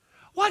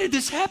 Why did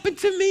this happen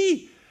to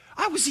me?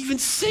 I was even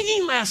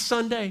singing last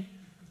Sunday.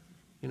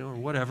 Or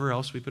whatever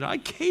else we put. I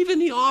gave in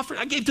the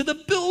offering. I gave to the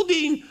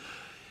building.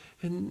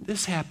 And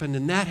this happened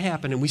and that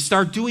happened. And we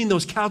start doing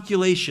those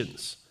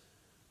calculations.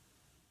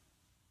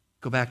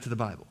 Go back to the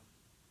Bible.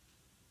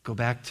 Go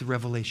back to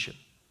Revelation.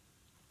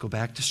 Go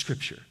back to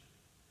Scripture.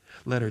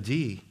 Letter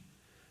D.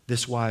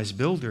 This wise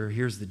builder,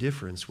 here's the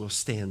difference, will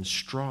stand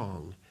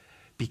strong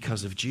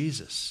because of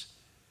Jesus.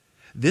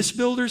 This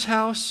builder's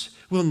house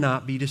will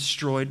not be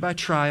destroyed by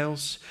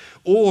trials,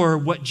 or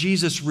what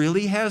Jesus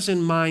really has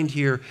in mind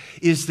here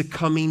is the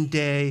coming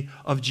day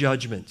of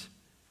judgment.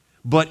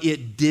 But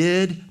it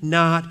did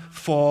not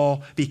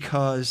fall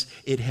because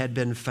it had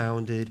been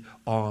founded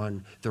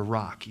on the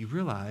rock. You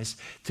realize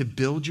to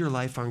build your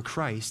life on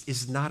Christ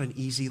is not an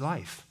easy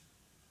life.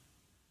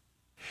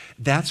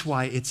 That's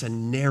why it's a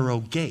narrow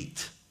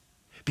gate.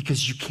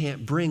 Because you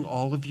can't bring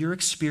all of your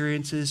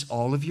experiences,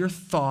 all of your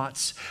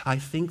thoughts. I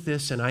think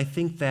this and I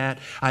think that.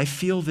 I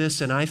feel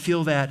this and I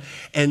feel that.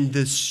 And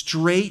the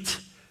straight,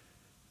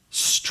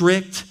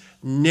 strict,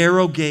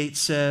 narrow gate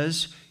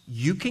says,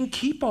 you can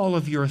keep all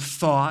of your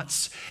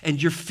thoughts and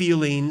your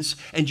feelings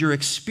and your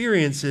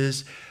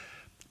experiences,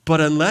 but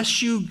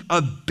unless you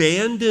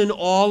abandon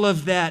all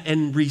of that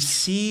and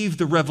receive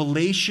the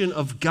revelation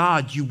of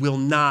God, you will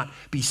not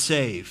be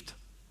saved.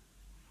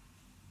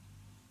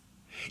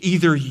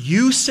 Either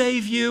you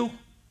save you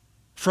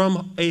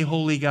from a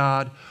holy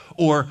God,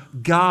 or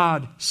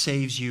God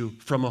saves you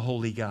from a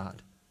holy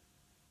God.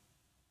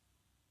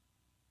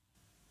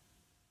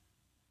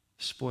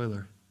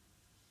 Spoiler.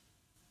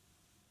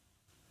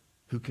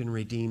 Who can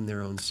redeem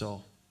their own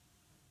soul?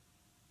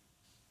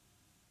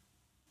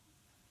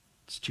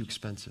 It's too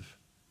expensive.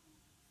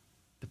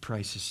 The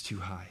price is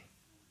too high.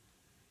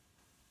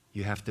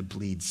 You have to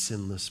bleed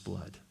sinless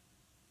blood.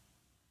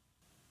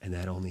 And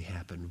that only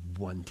happened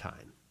one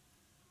time.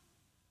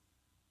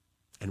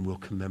 And we'll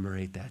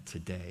commemorate that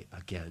today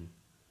again.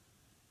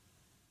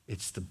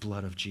 It's the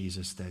blood of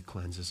Jesus that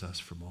cleanses us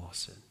from all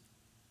sin.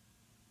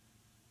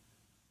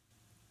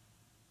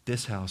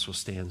 This house will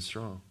stand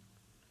strong.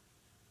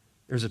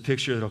 There's a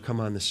picture that'll come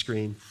on the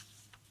screen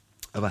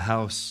of a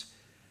house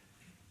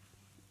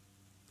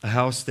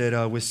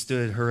that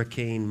withstood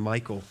Hurricane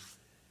Michael.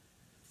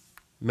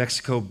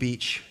 Mexico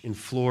Beach in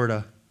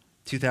Florida,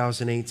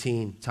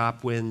 2018,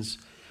 top winds,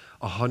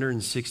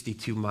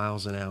 162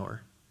 miles an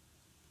hour.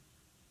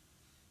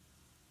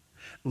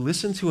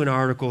 Listen to an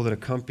article that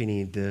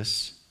accompanied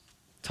this,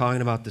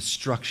 talking about the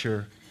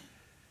structure.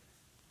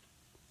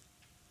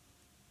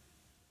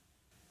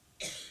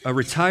 A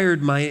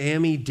retired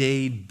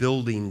Miami-Dade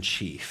building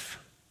chief.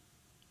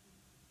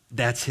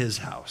 That's his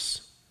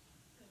house.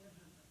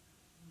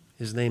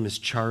 His name is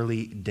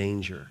Charlie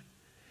Danger.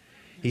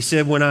 He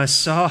said, when I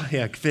saw,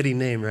 fitting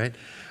name, right?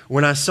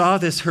 When I saw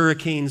this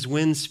hurricane's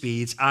wind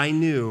speeds, I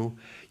knew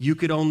you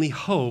could only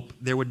hope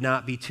there would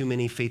not be too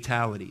many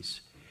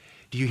fatalities.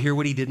 Do you hear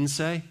what he didn't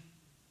say?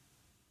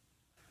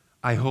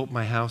 I hope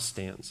my house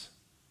stands.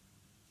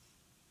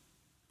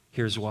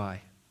 Here's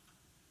why.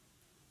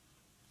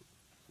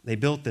 They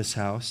built this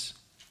house.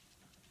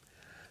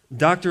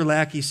 Dr.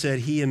 Lackey said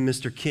he and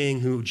Mr. King,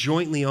 who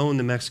jointly owned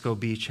the Mexico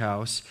Beach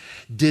house,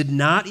 did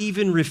not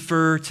even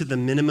refer to the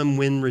minimum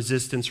wind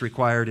resistance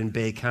required in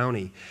Bay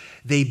County.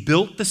 They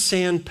built the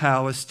sand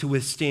palace to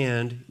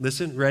withstand,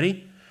 listen,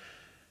 ready?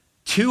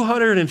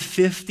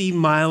 250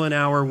 mile an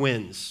hour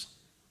winds.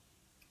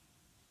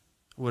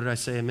 What did I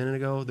say a minute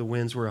ago? The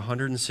winds were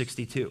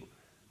 162.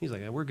 He's like,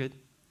 yeah, we're good.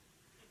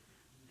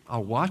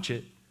 I'll watch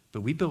it,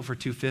 but we built for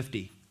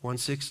 250.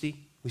 160,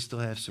 we still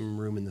have some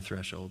room in the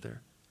threshold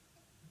there.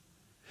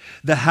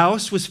 The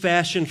house was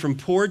fashioned from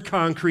poured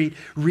concrete,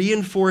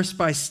 reinforced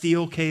by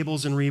steel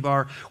cables and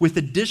rebar, with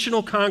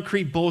additional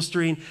concrete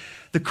bolstering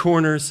the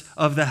corners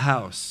of the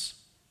house.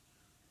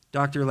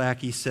 Dr.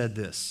 Lackey said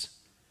this: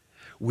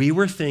 we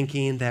were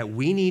thinking that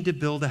we need to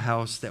build a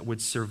house that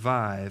would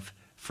survive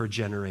for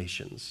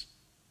generations.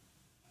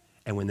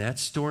 And when that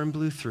storm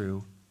blew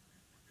through,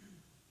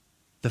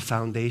 the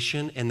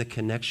foundation and the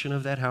connection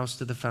of that house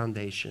to the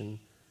foundation,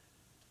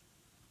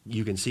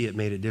 you can see it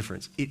made a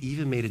difference. It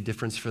even made a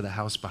difference for the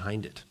house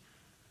behind it.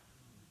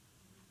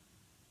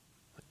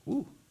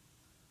 Ooh,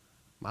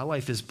 my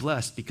life is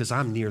blessed because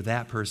I'm near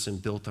that person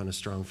built on a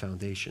strong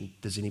foundation.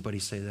 Does anybody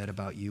say that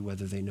about you,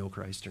 whether they know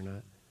Christ or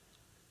not?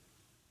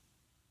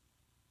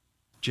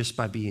 Just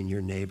by being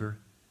your neighbor,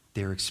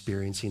 they're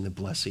experiencing the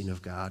blessing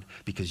of God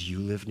because you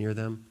live near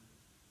them.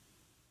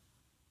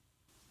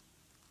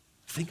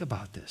 Think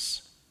about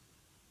this.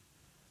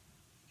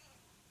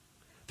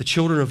 The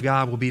children of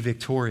God will be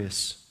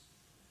victorious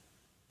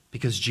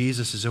because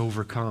Jesus is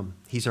overcome.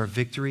 He's our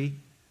victory,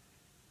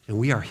 and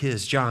we are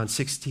his. John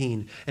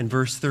 16 and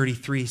verse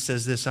 33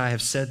 says this: I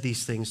have said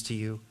these things to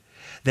you,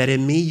 that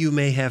in me you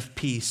may have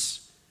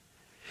peace.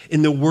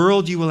 In the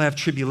world you will have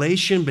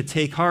tribulation, but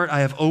take heart, I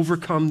have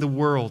overcome the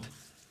world.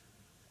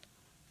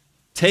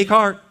 Take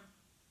heart,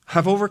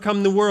 I've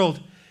overcome the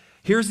world.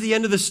 Here's the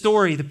end of the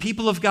story. The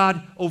people of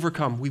God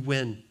overcome. We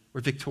win.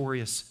 We're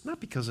victorious. Not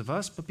because of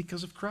us, but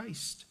because of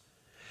Christ.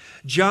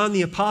 John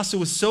the apostle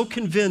was so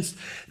convinced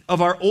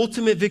of our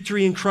ultimate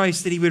victory in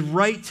Christ that he would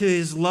write to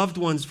his loved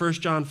ones, 1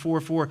 John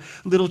 4:4,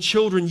 little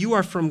children, you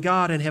are from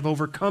God and have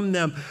overcome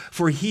them,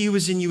 for he who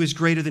is in you is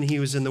greater than he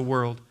who is in the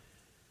world.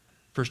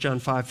 1 John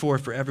 5:4,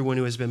 for everyone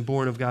who has been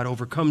born of God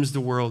overcomes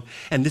the world,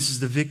 and this is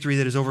the victory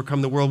that has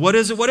overcome the world. What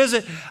is it? What is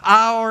it?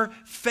 Our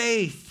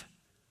faith.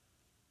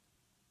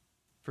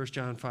 1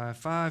 John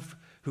 5:5,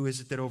 who is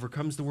it that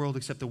overcomes the world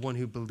except the one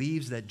who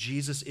believes that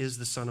Jesus is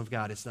the Son of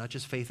God? It's not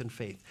just faith in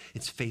faith.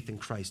 It's faith in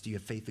Christ. Do you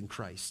have faith in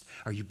Christ?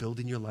 Are you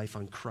building your life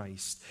on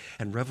Christ?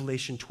 And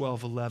Revelation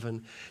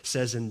 12:11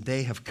 says, and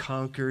they have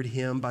conquered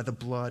him by the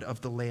blood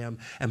of the Lamb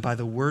and by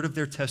the word of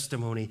their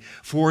testimony.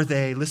 For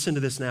they, listen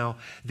to this now,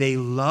 they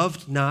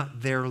loved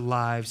not their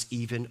lives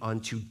even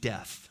unto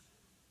death.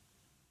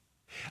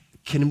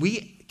 Can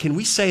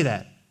we say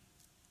that?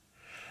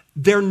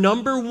 Their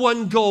number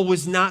one goal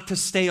was not to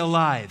stay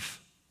alive.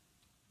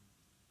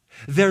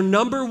 Their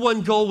number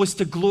one goal was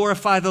to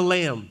glorify the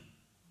Lamb.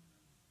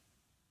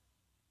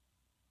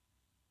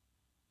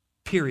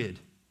 Period.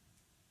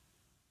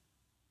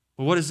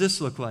 Well, what does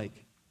this look like?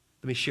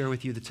 Let me share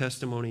with you the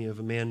testimony of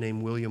a man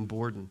named William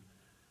Borden,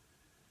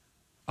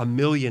 a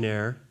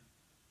millionaire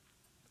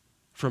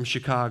from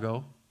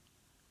Chicago.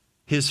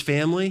 His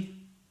family,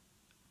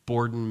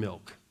 Borden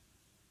Milk.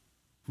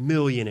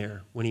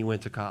 Millionaire when he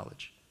went to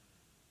college.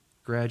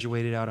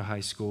 Graduated out of high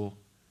school.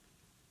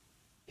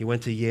 He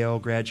went to Yale,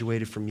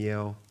 graduated from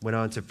Yale, went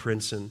on to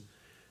Princeton,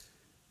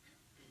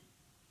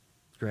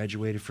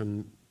 graduated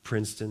from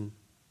Princeton.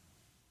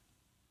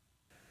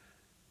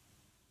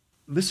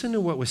 Listen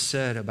to what was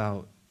said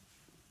about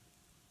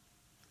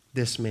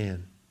this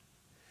man.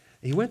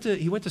 He went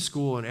to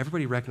school, and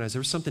everybody recognized there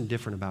was something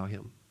different about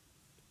him.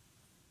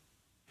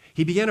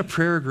 He began a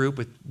prayer group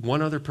with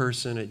one other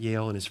person at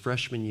Yale in his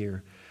freshman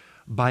year.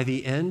 By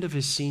the end of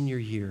his senior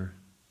year,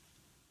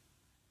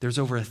 there's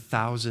over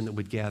 1,000 that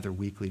would gather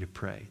weekly to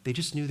pray. They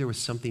just knew there was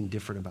something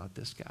different about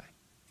this guy.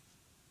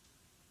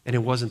 And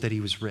it wasn't that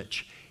he was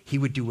rich. He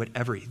would do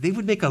whatever. They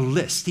would make a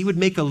list. He would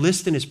make a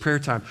list in his prayer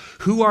time.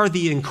 Who are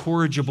the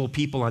incorrigible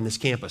people on this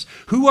campus?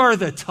 Who are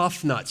the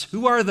tough nuts?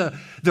 Who are the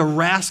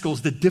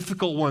rascals, the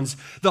difficult ones,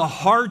 the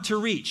hard to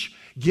reach?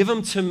 Give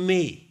them to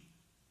me.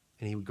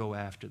 And he would go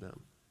after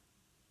them.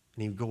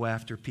 And he would go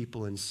after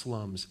people in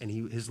slums. And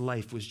his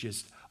life was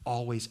just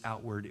always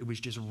outward. It was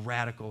just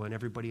radical, and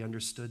everybody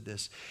understood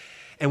this.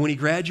 And when he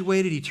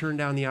graduated, he turned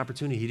down the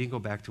opportunity. He didn't go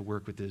back to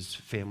work with his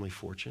family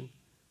fortune.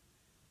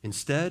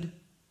 Instead,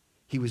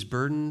 he was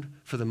burdened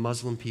for the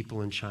Muslim people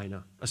in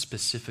China, a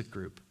specific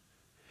group.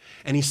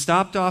 And he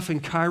stopped off in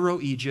Cairo,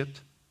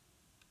 Egypt,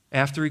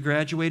 after he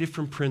graduated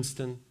from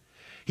Princeton.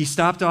 He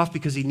stopped off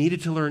because he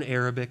needed to learn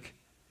Arabic,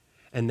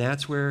 and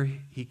that's where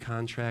he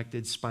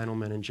contracted spinal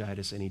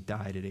meningitis, and he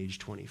died at age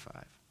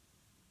 25.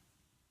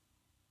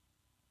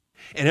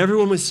 And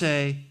everyone would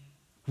say,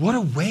 what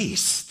a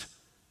waste.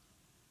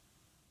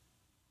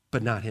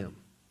 But not him.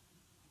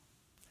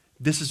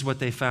 This is what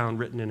they found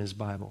written in his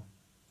Bible.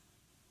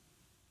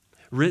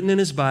 Written in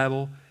his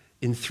Bible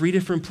in 3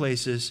 different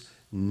places,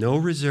 no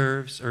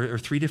reserves, or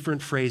 3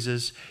 different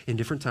phrases in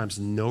different times,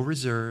 no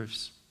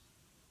reserves,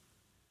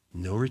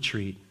 no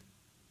retreat,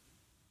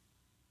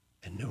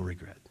 and no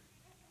regret.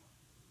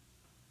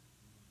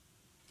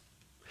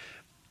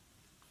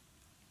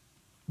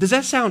 Does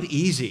that sound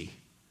easy?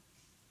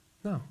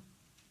 No.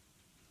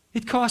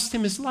 It cost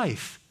him his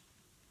life.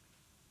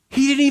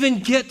 He didn't even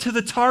get to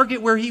the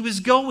target where he was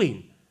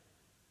going.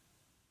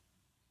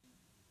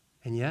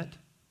 And yet,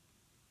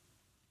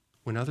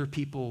 when other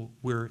people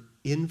were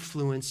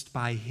influenced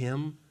by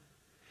him,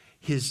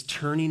 his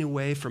turning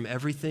away from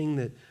everything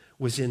that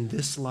was in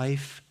this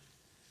life,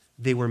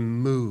 they were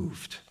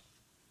moved.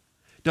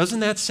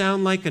 Doesn't that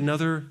sound like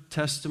another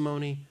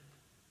testimony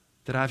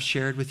that I've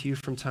shared with you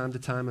from time to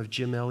time of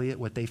Jim Elliot,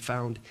 what they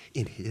found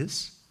in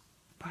his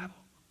Bible?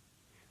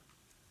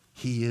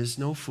 He is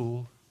no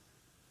fool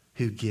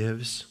who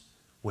gives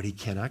what he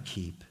cannot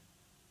keep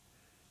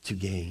to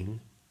gain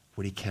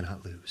what he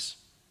cannot lose.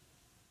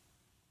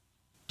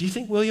 Do you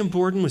think William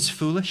Borden was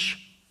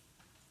foolish?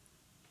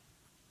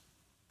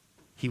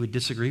 He would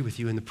disagree with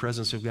you in the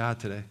presence of God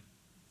today.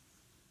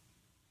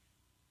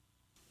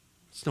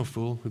 It's no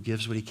fool who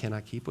gives what he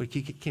cannot keep. Well,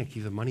 he can't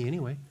keep the money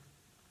anyway.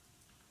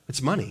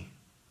 It's money.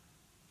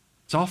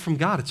 It's all from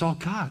God. It's all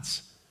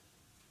God's.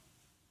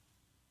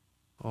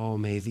 Oh,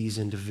 may these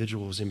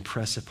individuals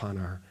impress upon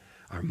our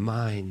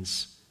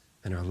minds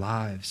and our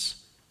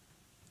lives.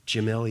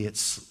 Jim Elliot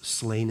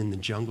slain in the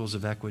jungles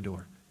of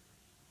Ecuador.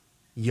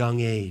 Young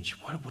age.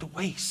 What a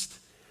waste.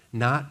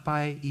 Not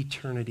by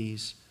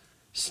eternity's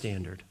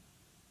standard.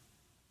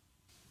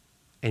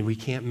 And we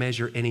can't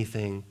measure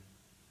anything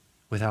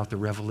without the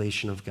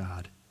revelation of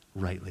God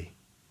rightly.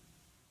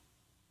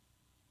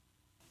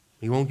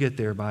 We won't get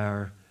there by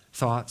our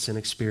thoughts and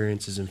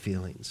experiences and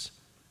feelings.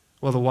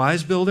 Well, the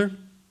wise builder,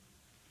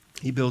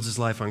 he builds his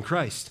life on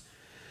Christ.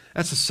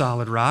 That's a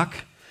solid rock.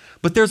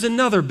 But there's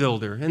another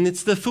builder, and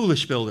it's the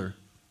foolish builder.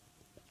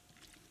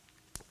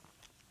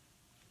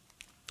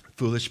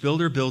 Foolish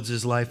builder builds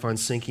his life on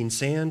sinking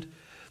sand,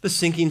 the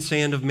sinking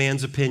sand of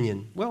man's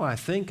opinion. Well, I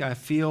think, I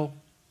feel,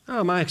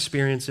 my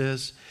experience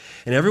is.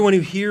 And everyone who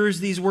hears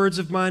these words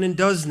of mine and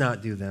does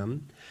not do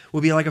them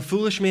will be like a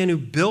foolish man who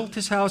built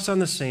his house on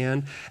the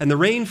sand, and the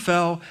rain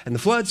fell, and the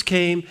floods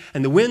came,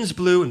 and the winds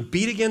blew and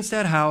beat against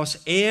that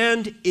house,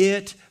 and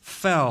it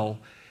fell,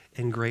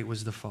 and great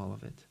was the fall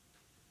of it.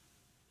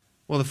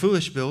 Well, the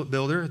foolish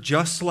builder,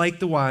 just like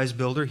the wise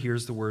builder,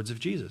 hears the words of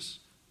Jesus.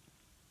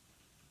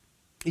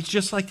 He's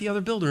just like the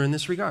other builder in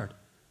this regard.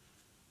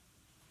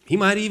 He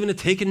might even have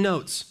taken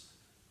notes.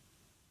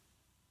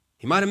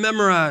 He might have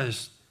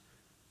memorized.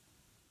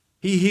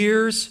 He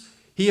hears,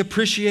 he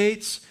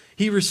appreciates,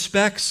 he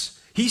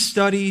respects, he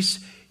studies,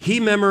 he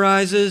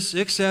memorizes,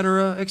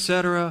 etc.,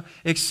 etc.,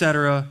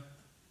 etc.,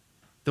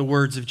 the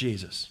words of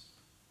Jesus.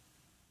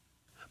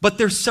 But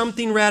there's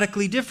something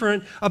radically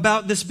different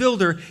about this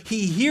builder.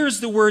 He hears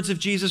the words of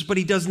Jesus, but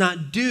he does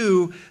not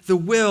do the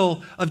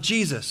will of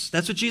Jesus.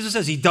 That's what Jesus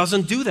says. He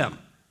doesn't do them.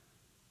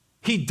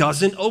 He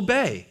doesn't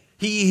obey.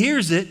 He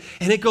hears it,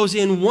 and it goes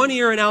in one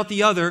ear and out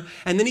the other,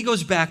 and then he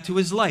goes back to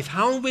his life.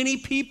 How many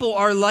people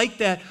are like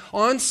that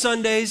on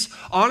Sundays,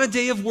 on a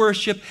day of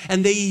worship,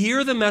 and they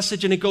hear the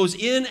message, and it goes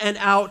in and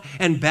out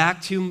and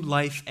back to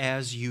life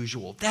as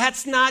usual?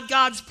 That's not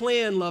God's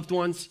plan, loved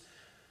ones.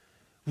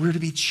 We're to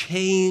be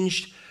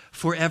changed,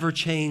 forever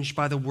changed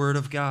by the word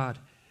of God.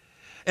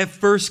 At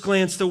first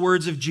glance, the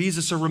words of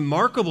Jesus are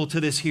remarkable to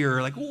this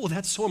hearer. Like, oh,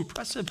 that's so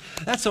impressive.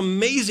 That's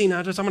amazing.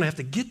 I'm going to have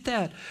to get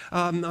that.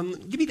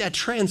 Give me that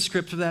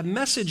transcript of that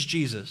message,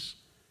 Jesus.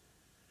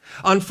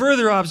 On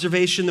further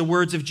observation, the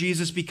words of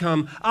Jesus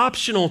become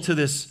optional to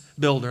this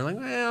builder. Like,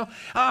 well,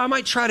 I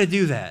might try to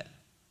do that.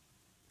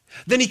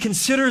 Then he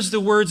considers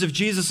the words of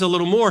Jesus a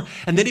little more,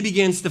 and then he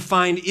begins to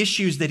find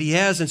issues that he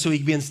has, and so he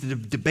begins to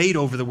debate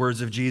over the words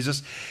of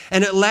Jesus.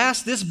 And at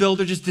last, this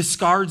builder just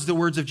discards the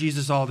words of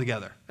Jesus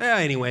altogether.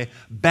 Anyway,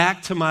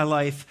 back to my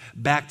life,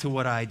 back to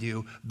what I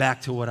do,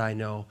 back to what I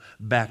know,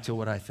 back to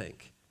what I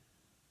think.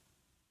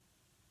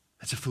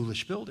 That's a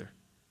foolish builder.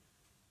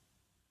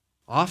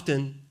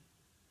 Often,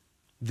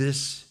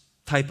 this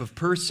type of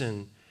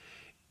person,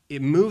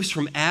 it moves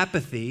from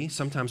apathy.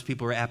 Sometimes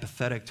people are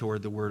apathetic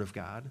toward the Word of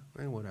God.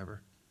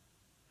 Whatever.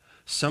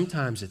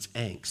 Sometimes it's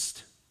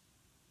angst.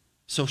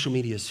 Social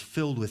media is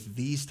filled with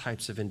these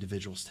types of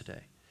individuals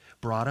today.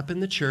 Brought up in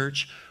the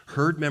church,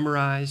 heard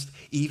memorized,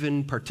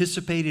 even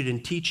participated in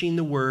teaching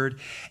the Word,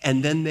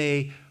 and then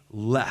they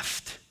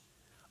left,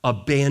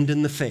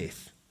 abandoned the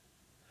faith.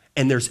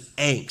 And there's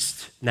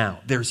angst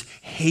now. There's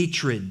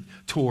hatred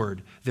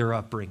toward their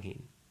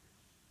upbringing.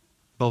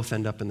 Both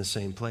end up in the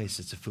same place.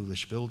 It's a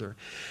foolish builder.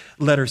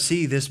 Letter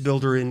C, this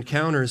builder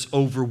encounters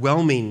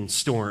overwhelming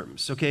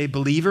storms. Okay,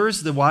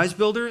 believers, the wise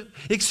builder,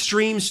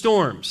 extreme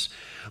storms.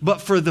 But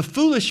for the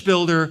foolish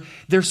builder,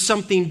 there's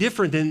something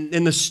different.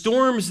 And the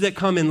storms that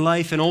come in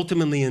life and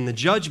ultimately in the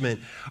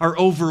judgment are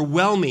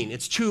overwhelming.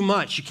 It's too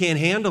much. You can't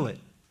handle it.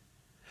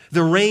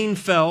 The rain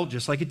fell,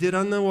 just like it did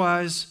on the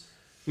wise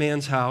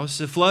man's house.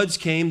 The floods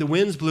came, the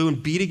winds blew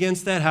and beat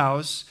against that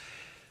house.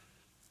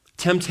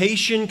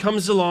 Temptation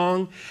comes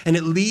along, and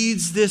it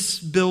leads this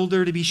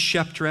builder to be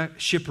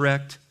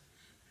shipwrecked.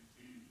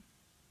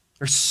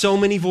 There's so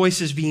many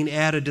voices being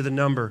added to the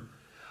number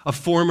of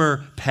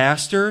former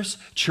pastors,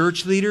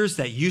 church leaders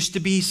that used to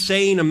be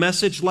saying a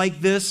message like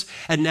this,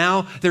 and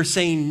now they're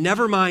saying,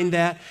 never mind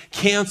that,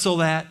 cancel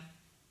that.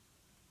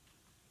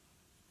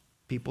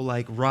 People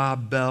like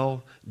Rob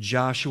Bell,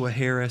 Joshua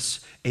Harris,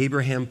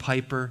 Abraham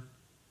Piper.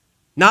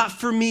 Not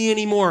for me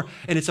anymore.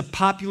 And it's a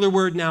popular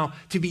word now,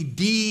 to be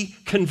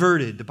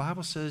deconverted. The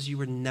Bible says you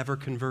were never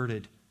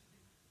converted.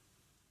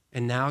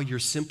 And now you're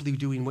simply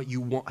doing what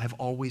you have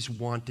always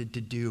wanted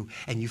to do,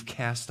 and you've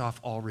cast off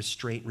all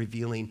restraint,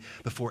 revealing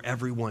before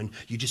everyone.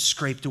 You just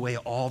scraped away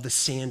all the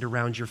sand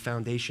around your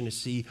foundation to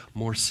see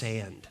more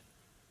sand.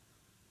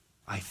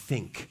 I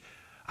think,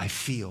 I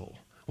feel,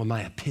 well,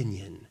 my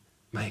opinion,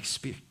 my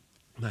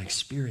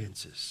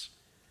experiences.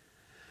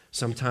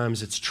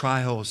 Sometimes it's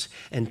trials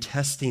and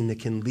testing that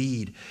can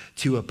lead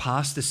to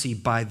apostasy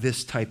by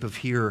this type of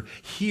hearer.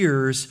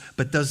 Hears,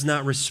 but does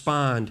not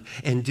respond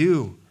and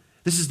do.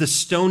 This is the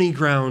stony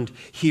ground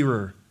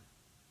hearer.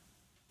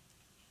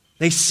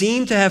 They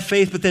seem to have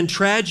faith, but then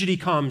tragedy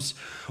comes,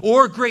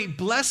 or great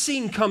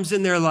blessing comes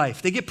in their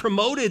life. They get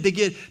promoted, they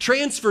get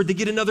transferred, they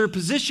get another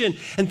position,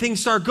 and things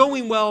start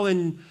going well,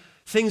 and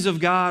things of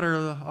God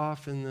are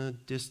off in the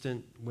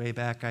distant way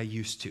back I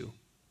used to.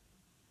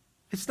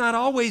 It's not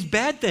always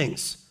bad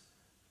things.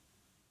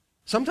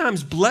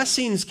 Sometimes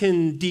blessings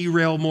can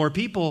derail more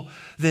people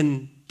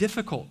than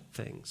difficult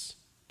things,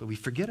 but we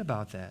forget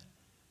about that.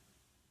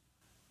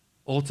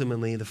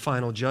 Ultimately, the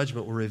final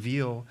judgment will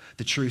reveal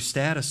the true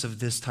status of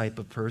this type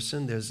of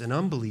person. There's an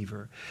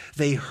unbeliever.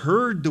 They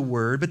heard the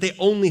word, but they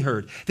only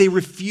heard. They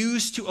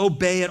refused to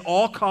obey at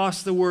all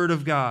costs the word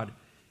of God.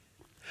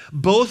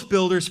 Both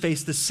builders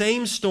face the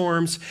same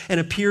storms and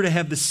appear to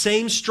have the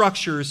same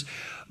structures,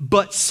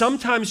 but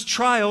sometimes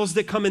trials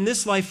that come in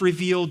this life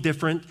reveal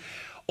different.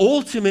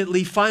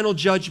 Ultimately, final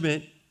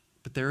judgment,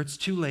 but there it's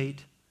too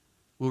late,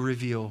 will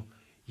reveal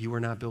you are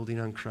not building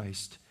on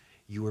Christ.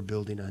 You are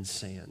building on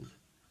sand.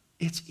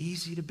 It's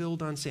easy to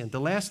build on sand.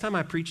 The last time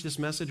I preached this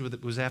message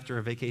was after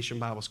a vacation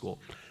Bible school.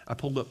 I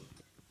pulled up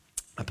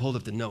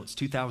the notes,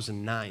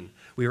 2009.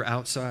 We were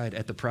outside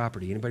at the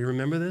property. Anybody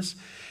remember this?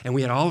 And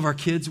we had all of our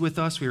kids with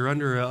us. We were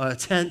under a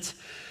tent,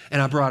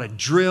 and I brought a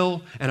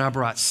drill, and I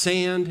brought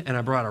sand, and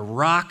I brought a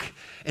rock,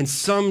 and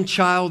some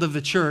child of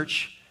the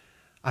church,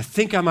 I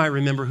think I might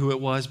remember who it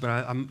was, but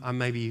I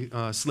may be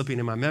slipping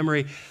in my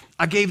memory.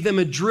 I gave them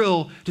a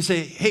drill to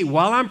say, hey,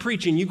 while I'm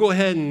preaching, you go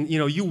ahead and,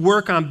 you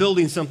work on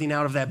building something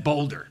out of that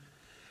boulder.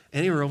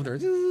 And they were over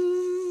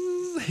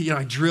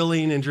there,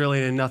 drilling,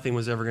 and nothing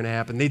was ever going to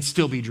happen. They'd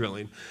still be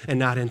drilling and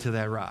not into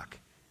that rock.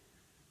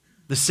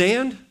 The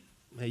sand,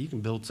 hey, you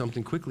can build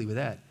something quickly with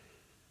that.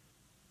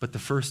 But the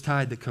first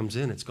tide that comes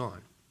in, it's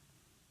gone.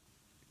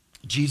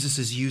 Jesus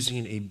is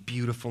using a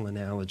beautiful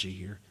analogy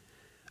here.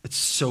 It's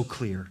so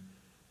clear.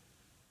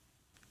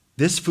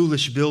 This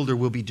foolish builder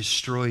will be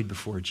destroyed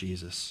before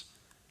Jesus.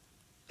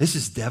 This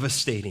is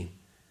devastating.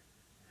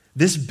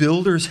 This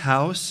builder's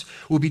house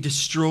will be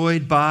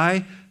destroyed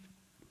by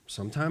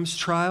sometimes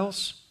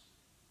trials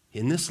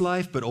in this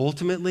life, but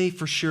ultimately,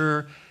 for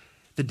sure,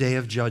 the day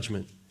of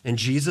judgment. And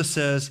Jesus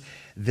says,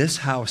 this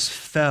house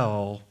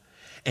fell,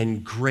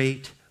 and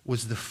great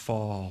was the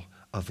fall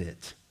of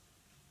it.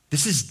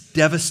 This is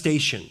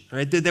devastation,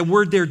 right? That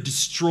word there,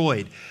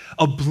 destroyed,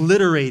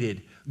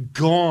 obliterated,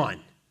 gone.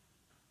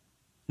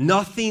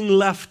 Nothing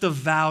left of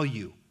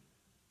value.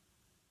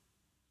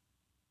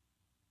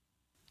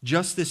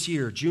 Just this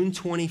year, June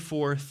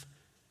 24th,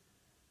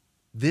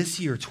 this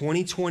year,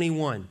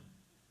 2021,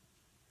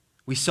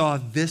 we saw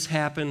this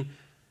happen,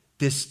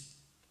 this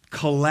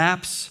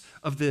collapse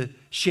of the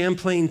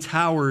Champlain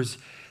Towers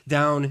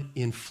down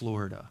in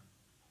Florida.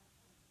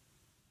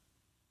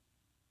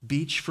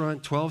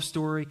 Beachfront,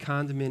 12-story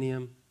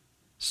condominium,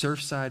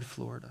 Surfside,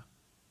 Florida.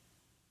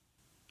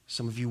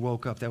 Some of you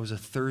woke up, that was a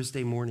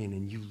Thursday morning,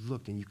 and you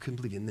looked and you couldn't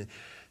believe it.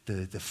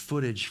 And the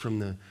footage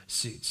from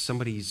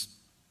somebody's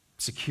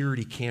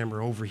security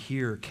camera over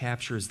here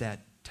captures that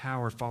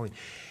tower falling.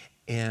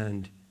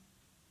 And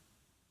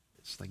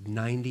it's like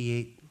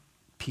 98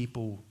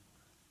 people,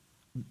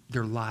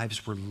 their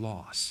lives were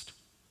lost.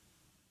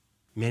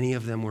 Many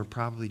of them were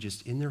probably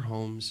just in their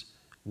homes,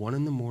 1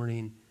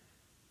 a.m,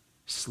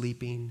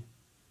 sleeping,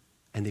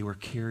 and they were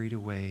carried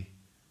away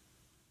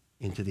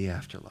into the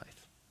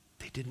afterlife.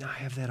 They did not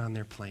have that on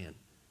their plan.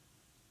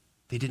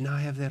 They did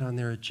not have that on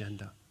their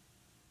agenda.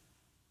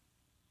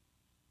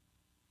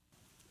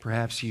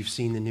 Perhaps you've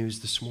seen the news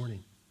this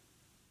morning.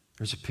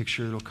 There's a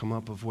picture that'll come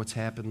up of what's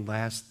happened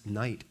last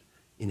night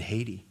in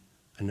Haiti,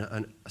 a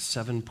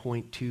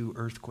 7.2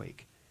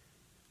 earthquake.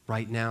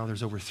 Right now,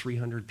 there's over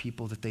 300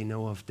 people that they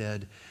know of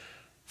dead.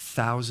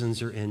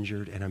 Thousands are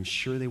injured, and I'm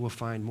sure they will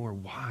find more.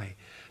 Why?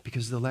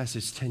 Because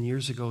it's 10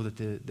 years ago that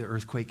the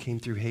earthquake came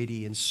through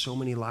Haiti, and so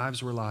many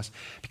lives were lost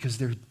because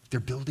their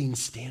building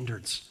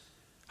standards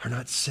are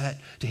not set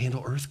to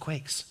handle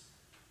earthquakes.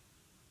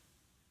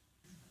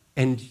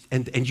 And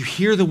you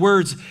hear the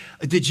words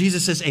that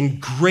Jesus says, and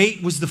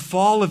great was the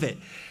fall of it.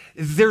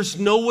 There's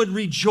no one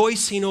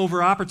rejoicing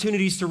over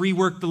opportunities to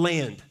rework the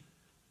land.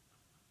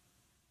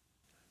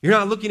 You're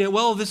not looking at,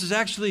 well, this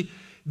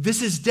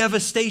is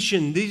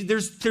devastation.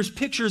 There's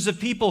pictures of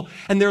people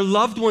and their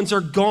loved ones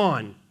are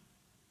gone.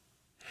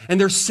 And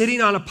they're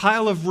sitting on a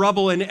pile of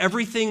rubble and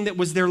everything that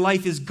was their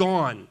life is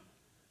gone.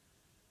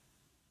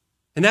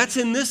 And that's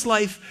in this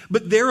life,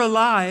 but they're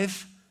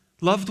alive.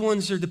 Loved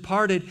ones are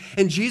departed.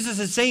 And Jesus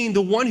is saying,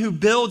 the one who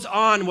builds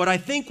on what I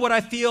think, what I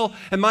feel,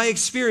 and my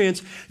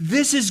experience,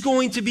 this is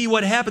going to be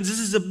what happens. This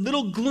is a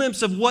little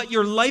glimpse of what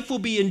your life will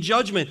be in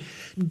judgment.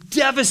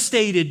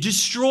 Devastated,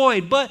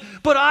 destroyed. But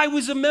I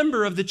was a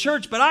member of the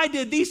church, but I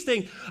did these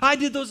things. I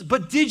did those.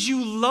 But did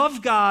you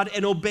love God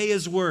and obey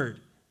his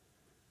word?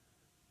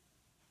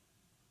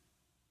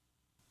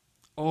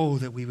 Oh,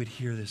 that we would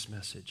hear this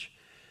message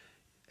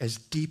as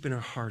deep in our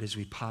heart as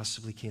we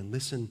possibly can.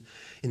 Listen,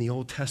 in the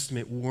Old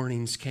Testament,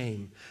 warnings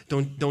came.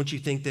 Don't you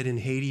think that in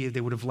Haiti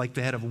they would have liked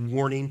to have a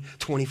warning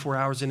 24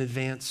 hours in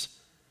advance?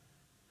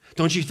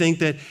 Don't you think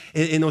that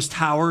in those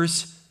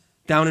towers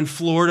down in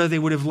Florida, they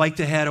would have liked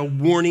to have a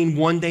warning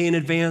one day in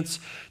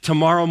advance?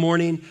 Tomorrow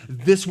morning,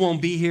 this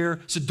won't be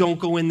here, so don't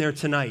go in there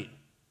tonight.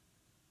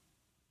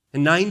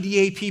 And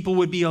 98 people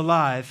would be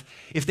alive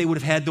if they would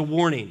have had the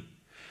warning.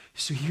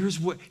 So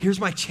here's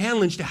my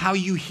challenge to how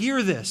you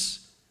hear this.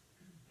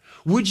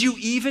 Would you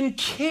even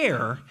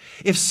care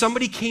if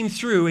somebody came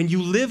through and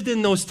you lived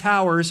in those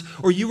towers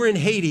or you were in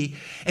Haiti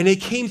and they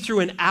came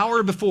through an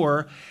hour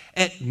before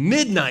at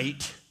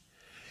midnight?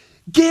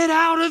 Get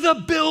out of the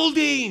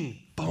building!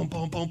 Boom,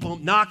 boom, boom,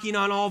 boom, knocking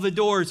on all the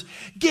doors.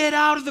 Get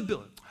out of the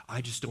building. I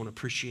just don't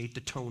appreciate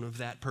the tone of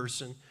that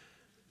person.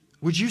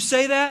 Would you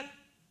say that?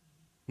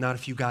 Not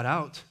if you got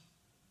out.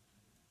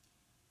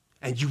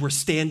 And you were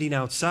standing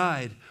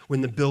outside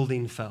when the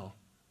building fell.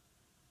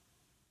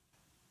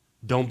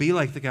 Don't be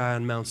like the guy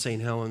on Mount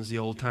St. Helens, the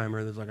old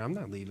timer that's like, I'm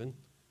not leaving.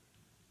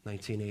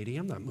 1980,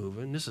 I'm not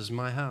moving. This is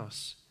my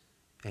house.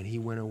 And he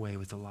went away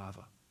with the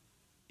lava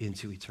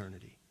into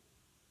eternity.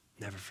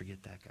 Never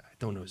forget that guy.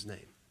 Don't know his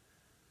name.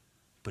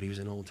 But he was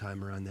an old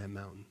timer on that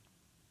mountain.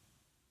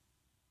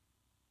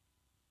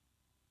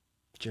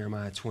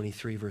 Jeremiah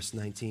 23, verse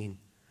 19.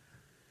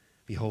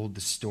 Behold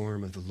the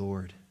storm of the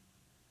Lord.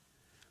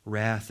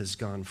 Wrath has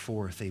gone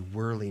forth, a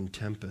whirling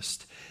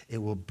tempest. It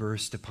will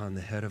burst upon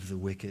the head of the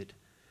wicked.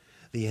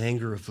 The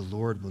anger of the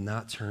Lord will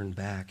not turn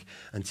back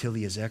until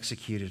he has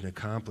executed and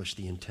accomplished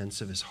the intents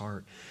of his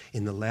heart.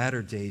 In the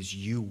latter days,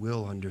 you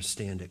will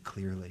understand it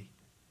clearly.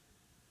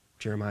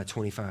 Jeremiah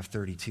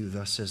 25:32,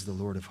 thus says the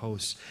Lord of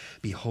hosts,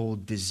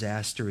 behold,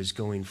 disaster is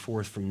going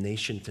forth from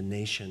nation to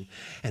nation,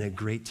 and a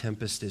great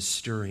tempest is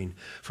stirring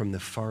from the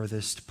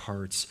farthest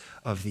parts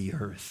of the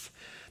earth.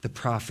 The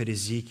prophet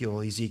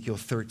Ezekiel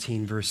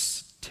 13,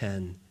 verse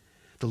 10.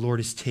 The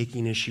Lord is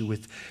taking issue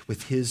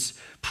with his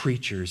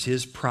preachers,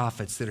 his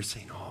prophets that are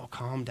saying, oh,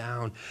 calm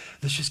down.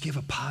 Let's just give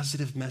a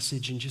positive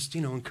message and just,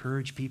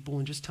 encourage people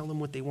and just tell them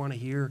what they want to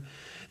hear.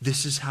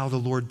 This is how the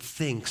Lord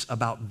thinks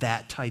about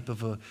that type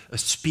of a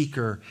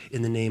speaker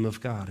in the name of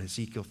God.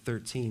 Ezekiel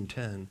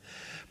 13:10.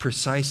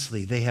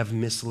 Precisely, they have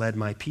misled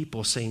my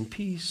people, saying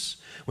peace,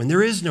 when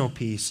there is no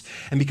peace.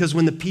 And because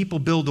when the people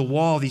build a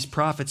wall, these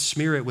prophets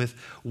smear it with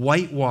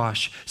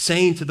whitewash,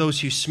 saying to those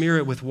who smear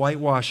it with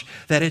whitewash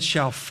that it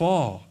shall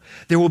fall.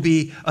 There will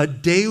be a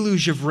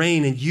deluge of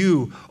rain, and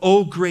you,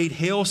 O great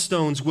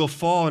hailstones, will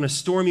fall, and a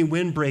stormy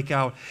wind break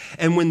out.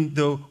 And when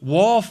the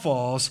wall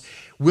falls,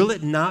 will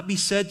it not be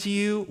said to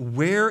you,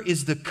 where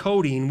is the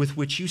coating with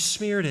which you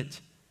smeared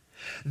it?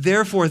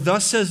 Therefore,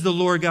 thus says the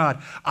Lord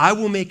God, I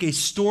will make a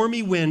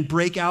stormy wind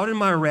break out in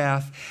my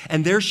wrath,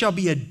 and there shall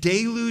be a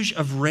deluge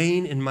of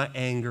rain in my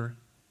anger,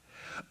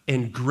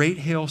 and great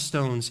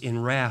hailstones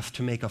in wrath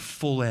to make a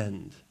full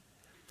end.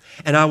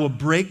 And I will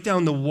break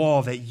down the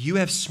wall that you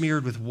have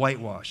smeared with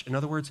whitewash. In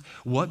other words,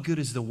 what good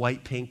is the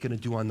white paint going to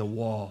do on the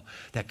wall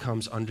that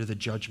comes under the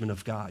judgment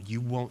of God?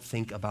 You won't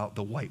think about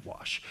the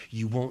whitewash.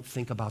 You won't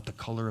think about the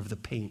color of the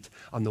paint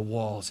on the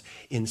walls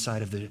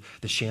inside of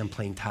the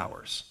Champlain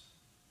Towers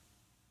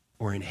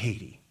or in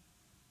Haiti.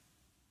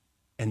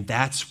 And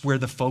that's where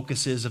the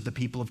focus is of the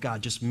people of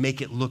God. Just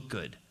make it look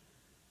good.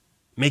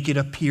 Make it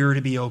appear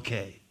to be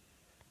okay.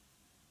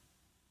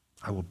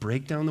 I will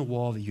break down the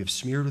wall that you have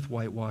smeared with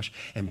whitewash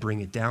and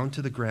bring it down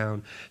to the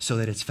ground so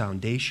that its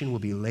foundation will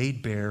be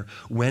laid bare.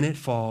 When it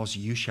falls,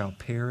 you shall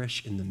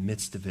perish in the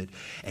midst of it,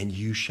 and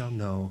you shall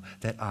know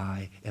that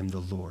I am the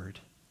Lord.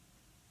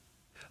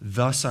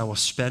 Thus I will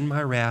spend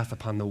my wrath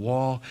upon the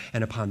wall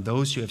and upon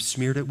those who have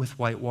smeared it with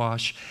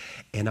whitewash.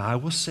 And I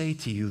will say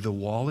to you, the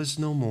wall is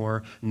no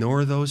more,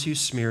 nor those who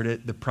smeared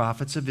it, the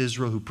prophets of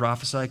Israel who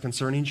prophesied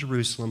concerning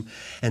Jerusalem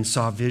and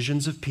saw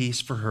visions of peace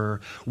for her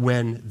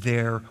when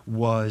there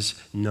was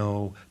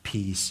no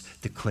peace,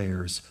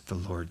 declares the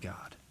Lord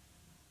God.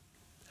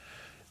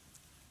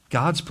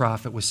 God's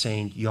prophet was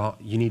saying, y'all,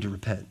 you need to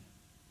repent.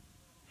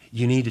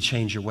 You need to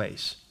change your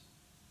ways.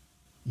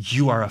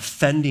 You are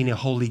offending a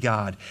holy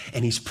God,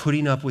 and he's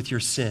putting up with your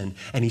sin,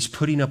 and he's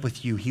putting up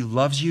with you. He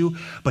loves you,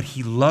 but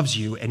he loves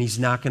you, and he's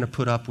not going to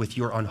put up with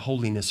your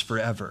unholiness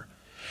forever.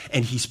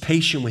 And he's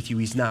patient with you.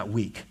 He's not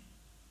weak.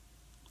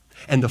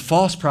 And the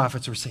false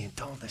prophets were saying,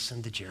 don't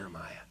listen to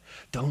Jeremiah.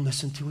 Don't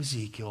listen to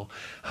Ezekiel.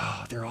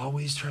 Oh, they're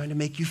always trying to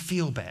make you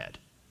feel bad.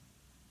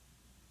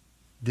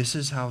 This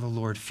is how the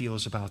Lord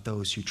feels about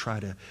those who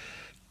try to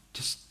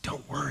just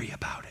don't worry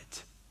about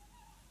it.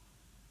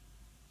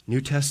 New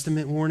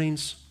Testament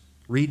warnings,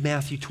 read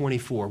Matthew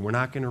 24. We're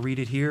not going to read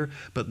it here,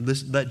 but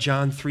let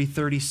John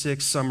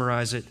 3:36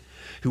 summarize it.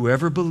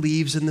 Whoever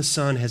believes in the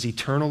Son has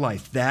eternal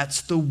life.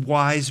 That's the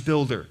wise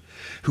builder.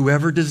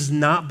 Whoever does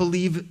not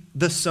believe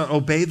the Son,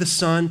 obey the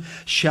Son,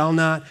 shall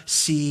not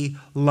see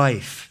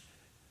life,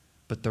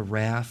 but the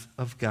wrath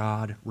of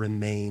God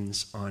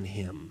remains on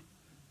him.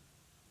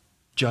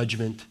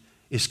 Judgment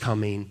is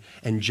coming,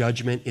 and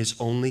judgment is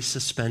only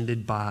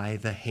suspended by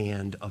the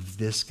hand of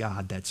this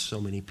God that so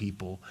many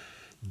people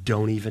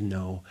don't even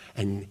know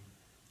and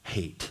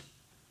hate.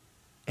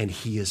 And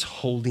he is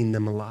holding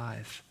them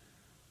alive.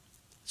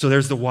 So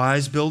there's the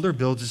wise builder,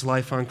 builds his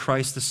life on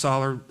Christ, the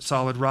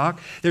solid rock.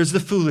 There's the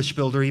foolish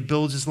builder. He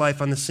builds his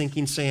life on the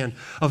sinking sand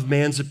of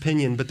man's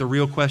opinion. But the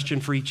real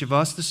question for each of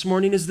us this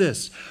morning is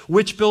this: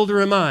 which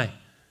builder am I?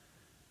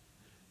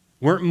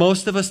 Weren't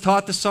most of us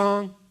taught the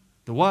song?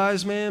 The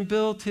wise man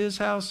built his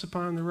house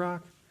upon the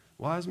rock.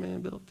 Wise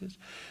man built his.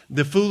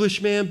 The foolish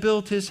man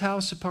built his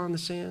house upon the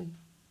sand.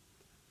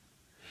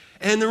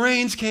 And the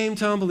rains came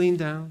tumbling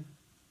down.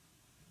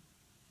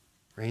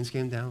 Rains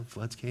came down,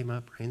 floods came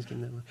up, rains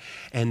came down.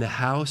 And the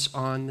house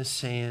on the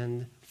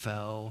sand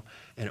fell.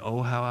 And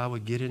oh, how I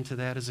would get into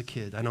that as a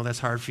kid. I know that's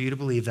hard for you to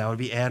believe. That would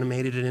be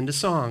animated and into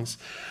songs.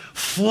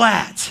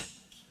 Flat.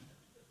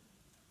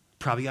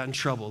 Probably got in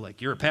trouble.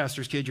 Like, you're a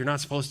pastor's kid. You're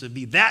not supposed to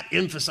be that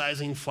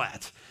emphasizing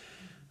flat.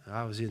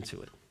 I was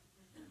into it.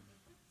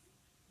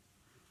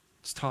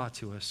 It's taught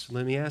to us.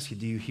 Let me ask you,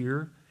 do you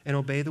hear and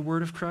obey the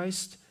word of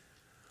Christ?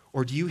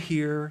 Or do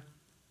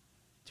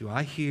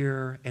I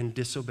hear and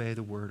disobey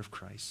the word of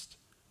Christ?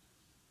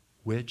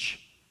 Which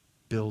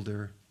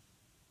builder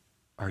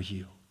are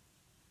you?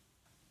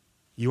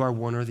 You are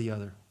one or the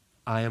other.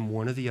 I am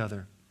one or the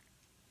other.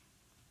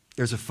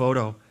 There's a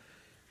photo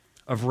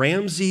of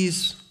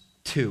Ramses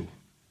II,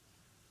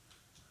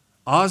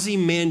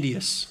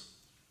 Ozymandias.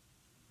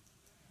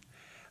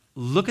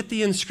 Look at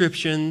the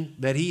inscription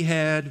that he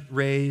had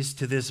raised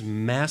to this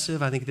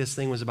massive, I think this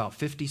thing was about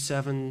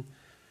 57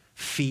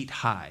 feet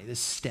high, this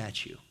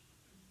statue,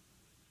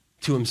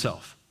 to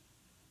himself,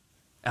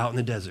 out in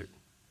the desert,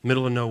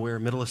 middle of nowhere,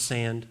 middle of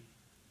sand,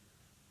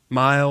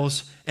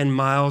 miles and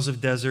miles of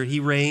desert.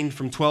 He reigned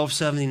from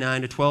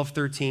 1279 to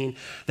 1213.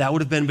 That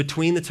would have been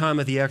between the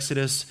time of the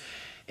Exodus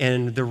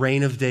and the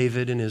reign of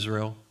David in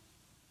Israel,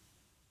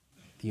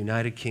 the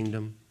United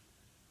Kingdom.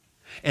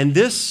 And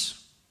this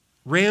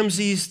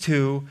Ramses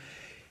II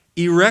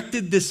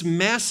erected this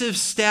massive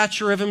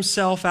statue of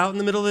himself out in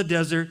the middle of the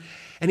desert,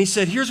 and he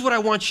said, here's what I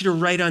want you to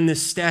write on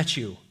this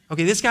statue.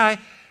 Okay, this guy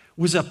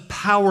was a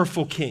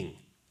powerful king.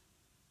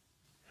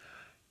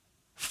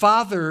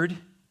 Fathered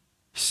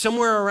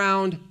somewhere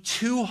around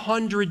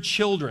 200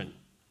 children.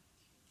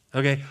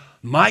 Okay,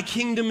 my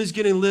kingdom is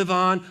going to live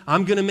on.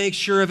 I'm going to make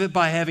sure of it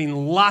by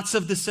having lots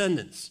of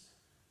descendants.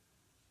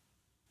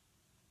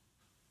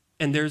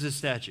 And there's his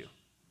statue.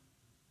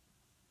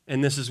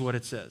 And this is what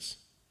it says.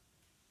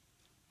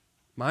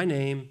 My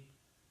name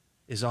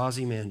is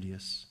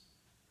Ozymandias,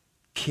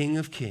 King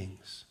of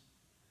Kings.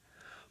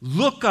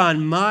 Look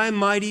on my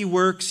mighty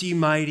works, ye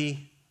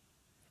mighty,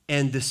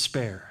 and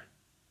despair.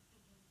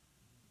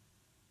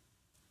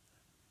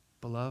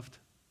 Beloved,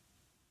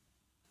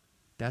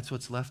 that's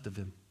what's left of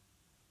him.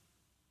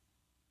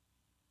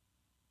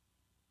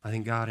 I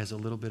think God has a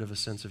little bit of a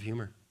sense of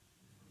humor.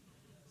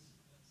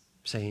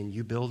 Saying,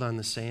 you build on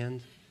the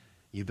sand,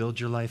 you build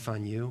your life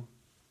on you.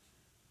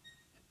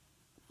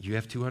 You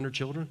have 200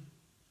 children?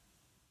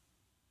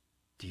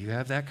 Do you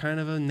have that kind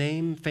of a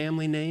name,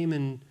 family name,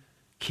 and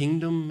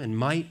kingdom and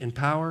might and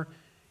power?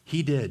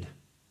 He did.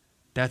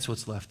 That's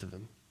what's left of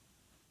him.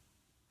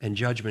 And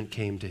judgment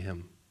came to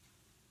him.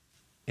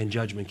 And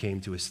judgment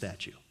came to his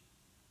statue.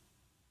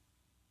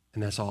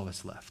 And that's all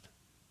that's left.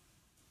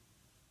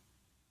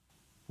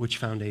 Which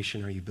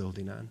foundation are you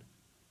building on?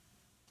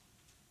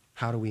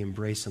 How do we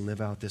embrace and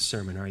live out this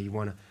sermon? All right, you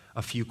want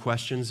a few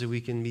questions that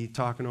we can be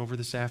talking over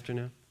this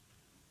afternoon?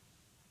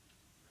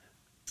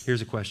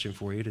 Here's a question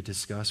for you to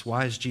discuss.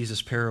 Why is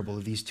Jesus' parable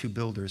of these two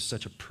builders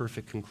such a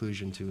perfect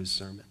conclusion to his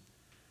sermon?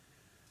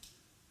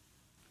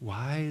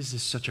 Why is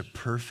this such a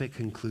perfect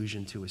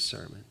conclusion to a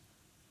sermon?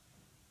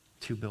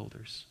 Two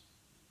builders.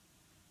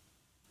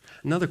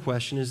 Another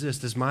question is this: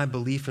 does my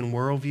belief and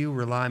worldview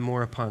rely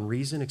more upon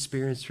reason,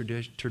 experience,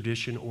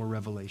 tradition, or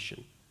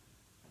revelation?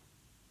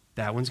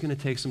 That one's going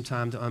to take some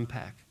time to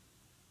unpack.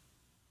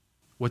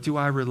 What do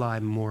I rely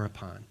more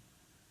upon?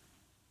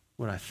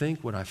 What I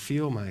think, what I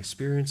feel, my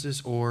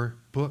experiences, or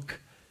book,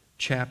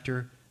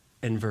 chapter,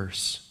 and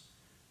verse?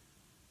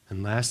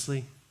 And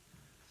lastly,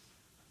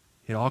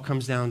 it all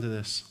comes down to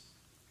this.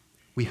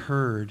 We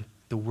heard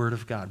the Word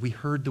of God. We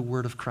heard the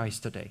Word of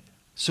Christ today.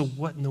 So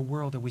what in the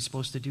world are we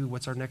supposed to do?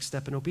 What's our next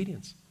step in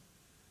obedience?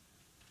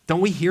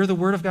 Don't we hear the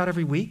Word of God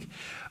every week?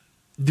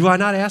 Do I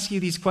not ask you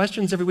these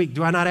questions every week?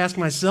 Do I not ask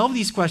myself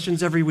these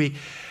questions every week?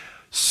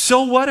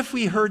 So what if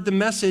we heard the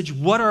message?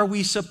 What are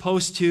we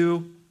supposed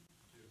to?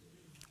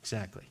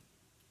 Exactly.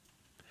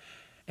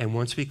 And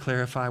once we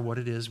clarify what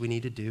it is we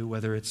need to do,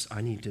 whether it's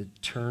I need to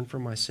turn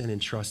from my sin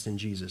and trust in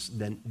Jesus,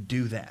 then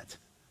do that.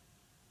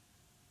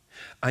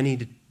 I need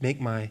to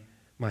make my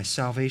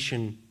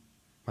salvation,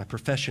 my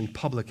profession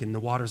public in the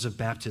waters of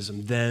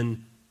baptism,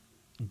 then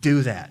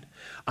do that.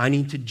 I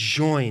need to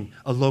join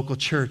a local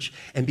church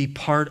and be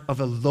part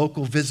of a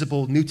local,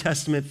 visible New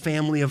Testament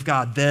family of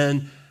God,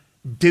 then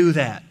do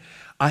that.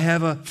 I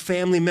have a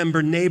family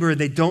member, neighbor,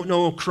 they don't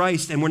know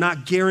Christ and we're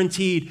not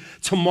guaranteed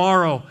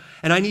tomorrow.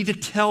 And I need to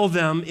tell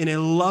them in a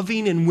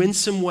loving and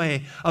winsome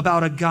way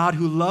about a God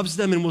who loves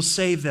them and will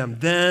save them.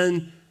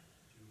 Then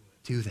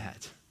do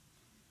that.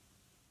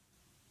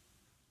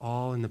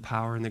 All in the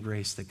power and the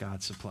grace that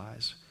God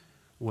supplies.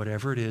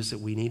 Whatever it is that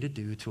we need to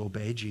do to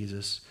obey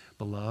Jesus,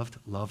 beloved,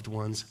 loved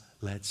ones,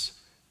 let's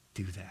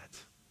do that.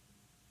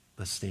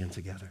 Let's stand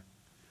together.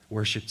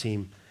 Worship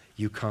team,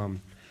 you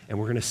come. And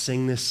we're going to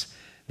sing this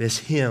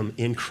hymn,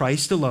 In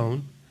Christ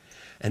Alone.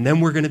 And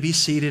then we're going to be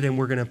seated and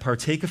we're going to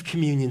partake of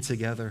communion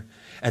together.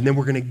 And then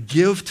we're going to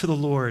give to the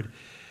Lord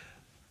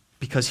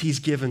because he's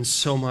given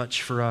so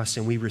much for us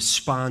and we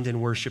respond in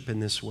worship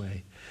in this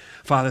way.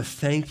 Father,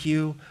 thank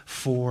you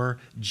for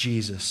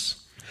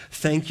Jesus.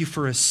 Thank you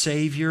for a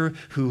Savior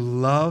who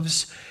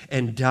loves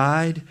and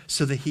died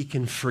so that he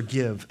can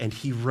forgive. And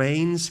he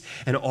reigns,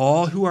 and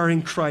all who are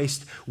in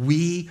Christ,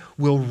 we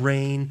will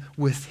reign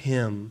with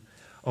him.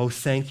 Oh,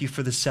 thank you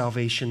for the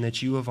salvation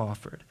that you have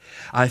offered.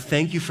 I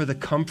thank you for the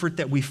comfort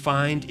that we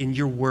find in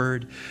your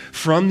word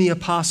from the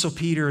Apostle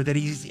Peter, that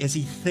as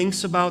he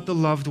thinks about the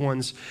loved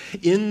ones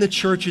in the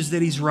churches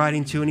that he's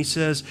writing to, and he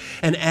says,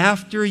 and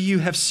after you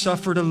have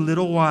suffered a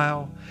little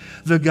while,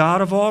 the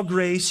God of all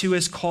grace, who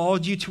has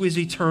called you to his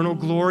eternal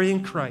glory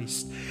in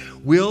Christ,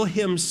 will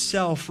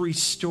himself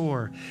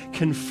restore,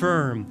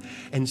 confirm,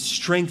 and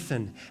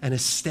strengthen and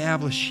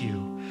establish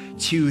you.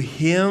 To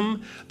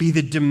him be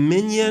the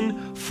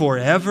dominion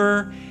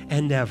forever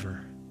and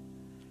ever.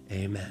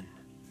 Amen.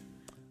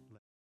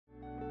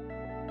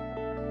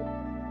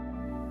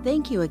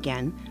 Thank you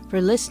again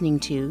for listening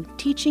to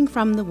Teaching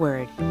from the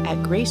Word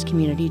at Grace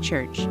Community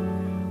Church.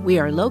 We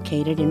are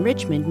located in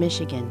Richmond,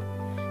 Michigan.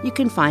 You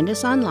can find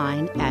us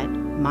online at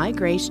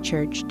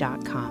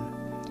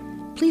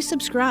mygracechurch.com. Please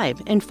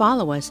subscribe and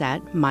follow us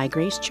at My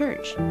Grace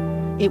Church.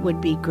 It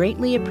would be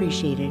greatly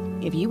appreciated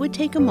if you would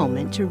take a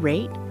moment to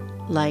rate,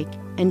 like,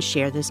 and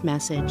share this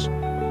message.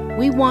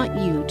 We want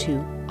you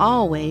to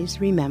always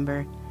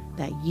remember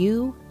that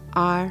you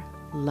are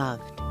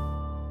loved.